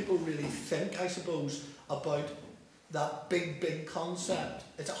 how many people really think, I suppose, about that big concept?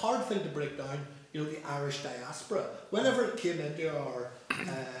 It's a hard thing to break down, you know, the Irish diaspora. Whenever it came into our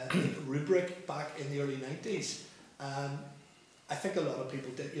rubric back in the early 90s, I think a lot of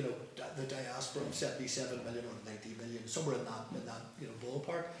people did, you know, the diaspora of 77 million or 90 million, somewhere in that you know,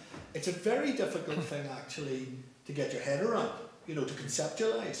 ballpark. It's a very difficult thing actually to get your head around, you know, to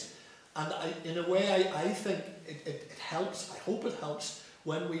conceptualise. And in a way, I think it helps, I hope it helps,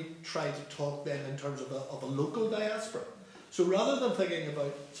 when we try to talk then in terms of a local diaspora. So rather than thinking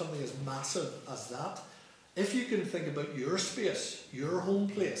about something as massive as that, if you can think about your space, your home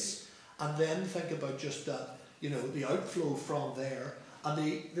place, and then think about just that, you know, the outflow from there, and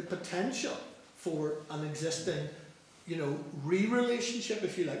the potential for an existing, you know, re-relationship,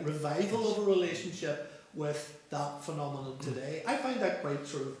 if you like, revival of a relationship with that phenomenon today. I find that quite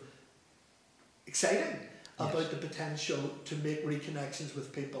sort of exciting about the potential to make reconnections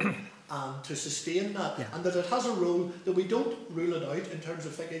with people and to sustain that, and that it has a role, that we don't rule it out in terms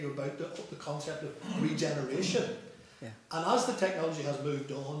of thinking about the concept of regeneration. And as the technology has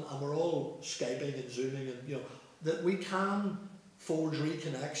moved on, and we're all Skyping and Zooming, and that we can forge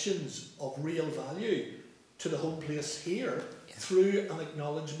reconnections of real value to the home place here through an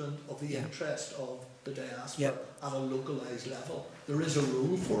acknowledgement of the interest of the diaspora at a localised level. There is a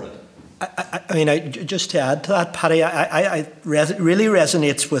role for it. I mean, just to add to that, Paddy, really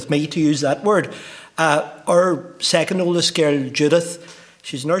resonates with me to use that word. Our second oldest girl, Judith,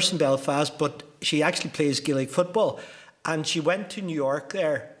 she's a nurse in Belfast, but she actually plays Gaelic football. And she went to New York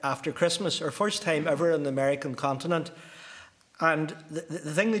there after Christmas, her first time ever on the American continent. And the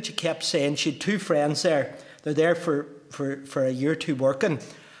thing that she kept saying, she had two friends there. They're there for a year or two working.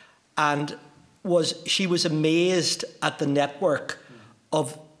 And she was amazed at the network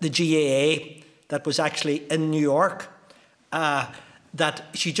of the GAA that was actually in New York, that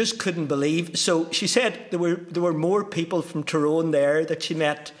she just couldn't believe. So she said there were more people from Tyrone there that she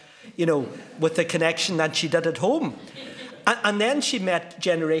met, with the connection that she did at home. And then she met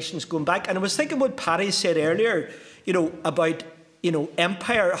generations going back. And I was thinking what Paddy said earlier, about,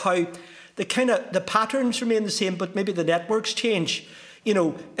 empire, how the patterns remain the same, but maybe the networks change.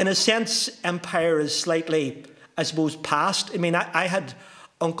 In a sense, empire is slightly, I suppose, past. I mean, I had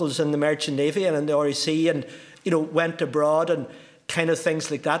uncles in the Merchant Navy and in the REC and, went abroad and kind of things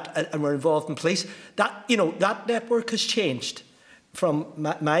like that and were involved in police. That network has changed from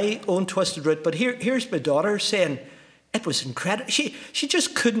my own twisted route. But here's my daughter saying, it was incredible. She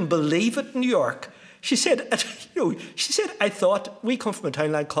just couldn't believe it in New York. She said, I thought, we come from a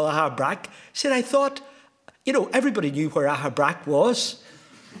townland called Ahabrack. She said, I thought, everybody knew where Ahabrack was.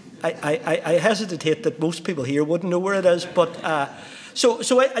 I hesitate that most people here wouldn't know where it is, but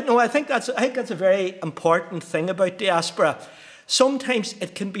I think that's a very important thing about diaspora. Sometimes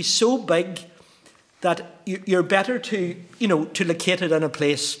it can be so big that you're better to locate it in a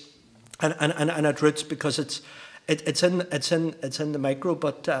place and at roots, because it's in the micro.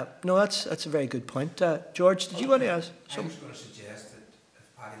 But no, that's a very good point. George, did you want to ask something? I was going to suggest that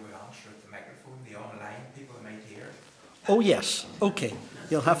if Paddy would answer at the microphone, the online people might hear. Oh yes, okay.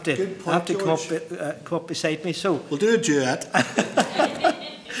 You'll have to come up beside me. So we'll do a duet.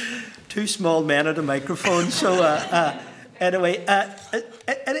 Two small men at a microphone. So anyway,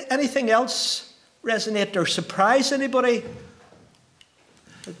 anything else resonate or surprise anybody?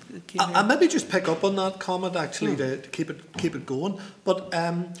 I maybe just pick up on that comment actually to keep it going. But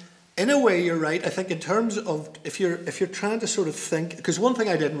in a way, you're right. I think in terms of if you're trying to sort of think, because one thing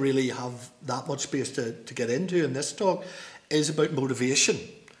I didn't really have that much space to get into in this talk is about motivation.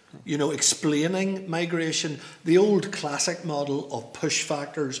 Explaining migration, the old classic model of push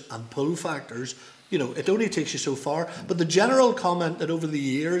factors and pull factors. It only takes you so far. But the general comment that over the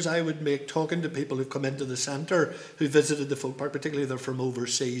years I would make, talking to people who've come into the centre, who visited the folk park, particularly they're from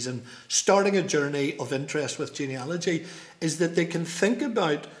overseas, and starting a journey of interest with genealogy, is that they can think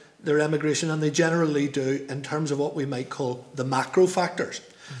about their emigration, and they generally do, in terms of what we might call the macro factors.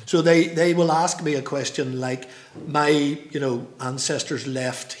 So they will ask me a question like, my ancestors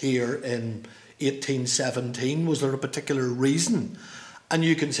left here in 1817, was there a particular reason? And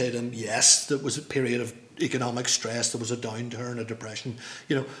you can say to them, yes, there was a period of economic stress, there was a downturn, a depression,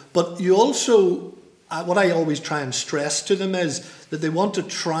 But you also, what I always try and stress to them is that they want to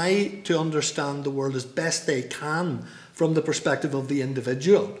try to understand the world as best they can from the perspective of the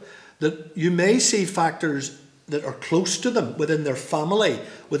individual. That you may see factors that are close to them, within their family,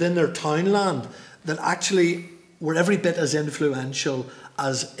 within their townland, that actually were every bit as influential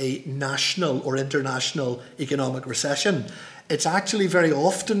as a national or international economic recession. It's actually very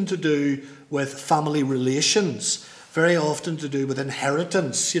often to do with family relations, very often to do with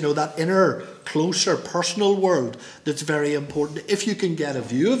inheritance, that inner, closer, personal world that's very important, if you can get a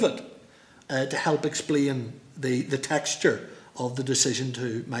view of it, to help explain the texture of the decision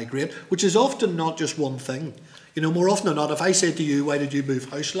to migrate, which is often not just one thing. More often than not, if I say to you, why did you move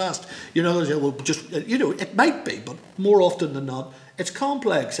house last? Well, just, it might be, but more often than not, it's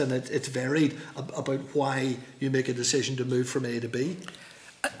complex and it's varied about why you make a decision to move from A to B.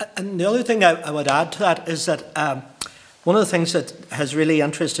 And the other thing I would add to that is that one of the things that has really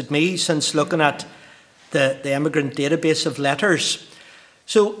interested me since looking at the immigrant database of letters.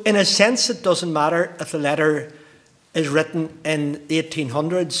 So in a sense, it doesn't matter if the letter is written in the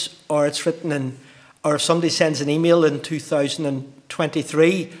 1800s or it's written in, or if somebody sends an email in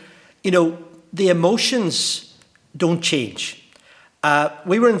 2023, the emotions don't change.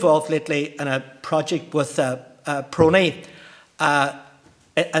 We were involved lately in a project with Prony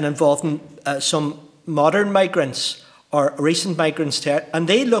and involving some modern migrants or recent migrants there, and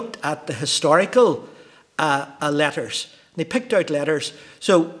they looked at the historical letters. they picked out letters.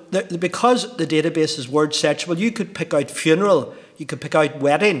 So because the database is word searchable, you could pick out funeral, you could pick out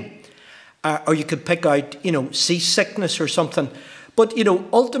wedding, or you could pick out, seasickness or something. But,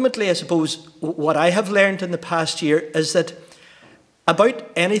 ultimately, I suppose, what I have learned in the past year is that about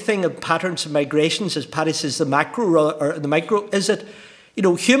anything of patterns of migrations, as Paddy says, the macro or the micro, is that,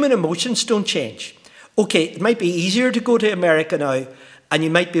 human emotions don't change. Okay, it might be easier to go to America now, and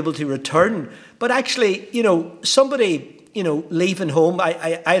you might be able to return. But actually, somebody, leaving home,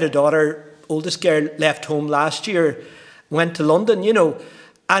 I had a daughter, oldest girl, left home last year, went to London,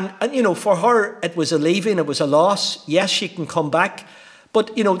 and for her, it was a leaving, it was a loss. Yes, she can come back,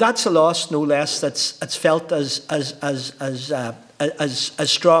 but, that's a loss, no less, that's felt as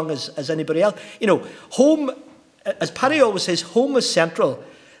strong as anybody else. Home, as Paddy always says, home is central.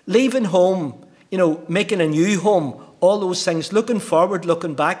 Leaving home, making a new home, all those things, looking forward,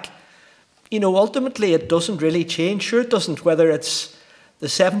 looking back, ultimately it doesn't really change. Sure, it doesn't, whether it's the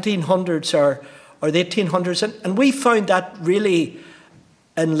 1700s or the 1800s. And we found that really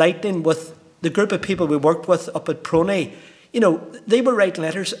enlightening with the group of people we worked with up at Pronay. They were writing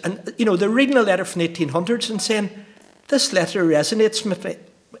letters, and, they're reading a letter from the 1800s and saying, this letter resonates with me.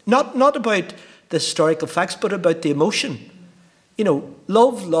 Not about the historical facts, but about the emotion.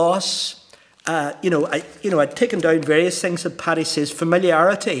 Love, loss. I'd taken down various things that Paddy says,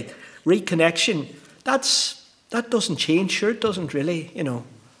 familiarity, reconnection. That doesn't change. Sure, it doesn't really.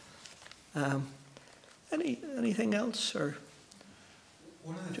 Anything else or?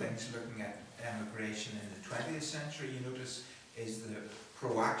 One of the things looking at emigration in the 20th century, you notice, is the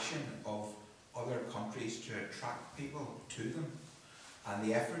proaction of other countries to attract people to them, and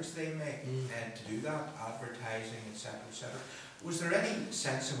the efforts they make to do that, advertising, etc., etc. Was there any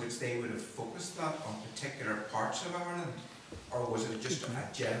sense in which they would have focused that on particular parts of Ireland, or was it just a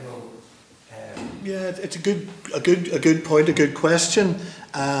general? Yeah, it's a good point, a good question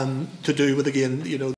to do with, again,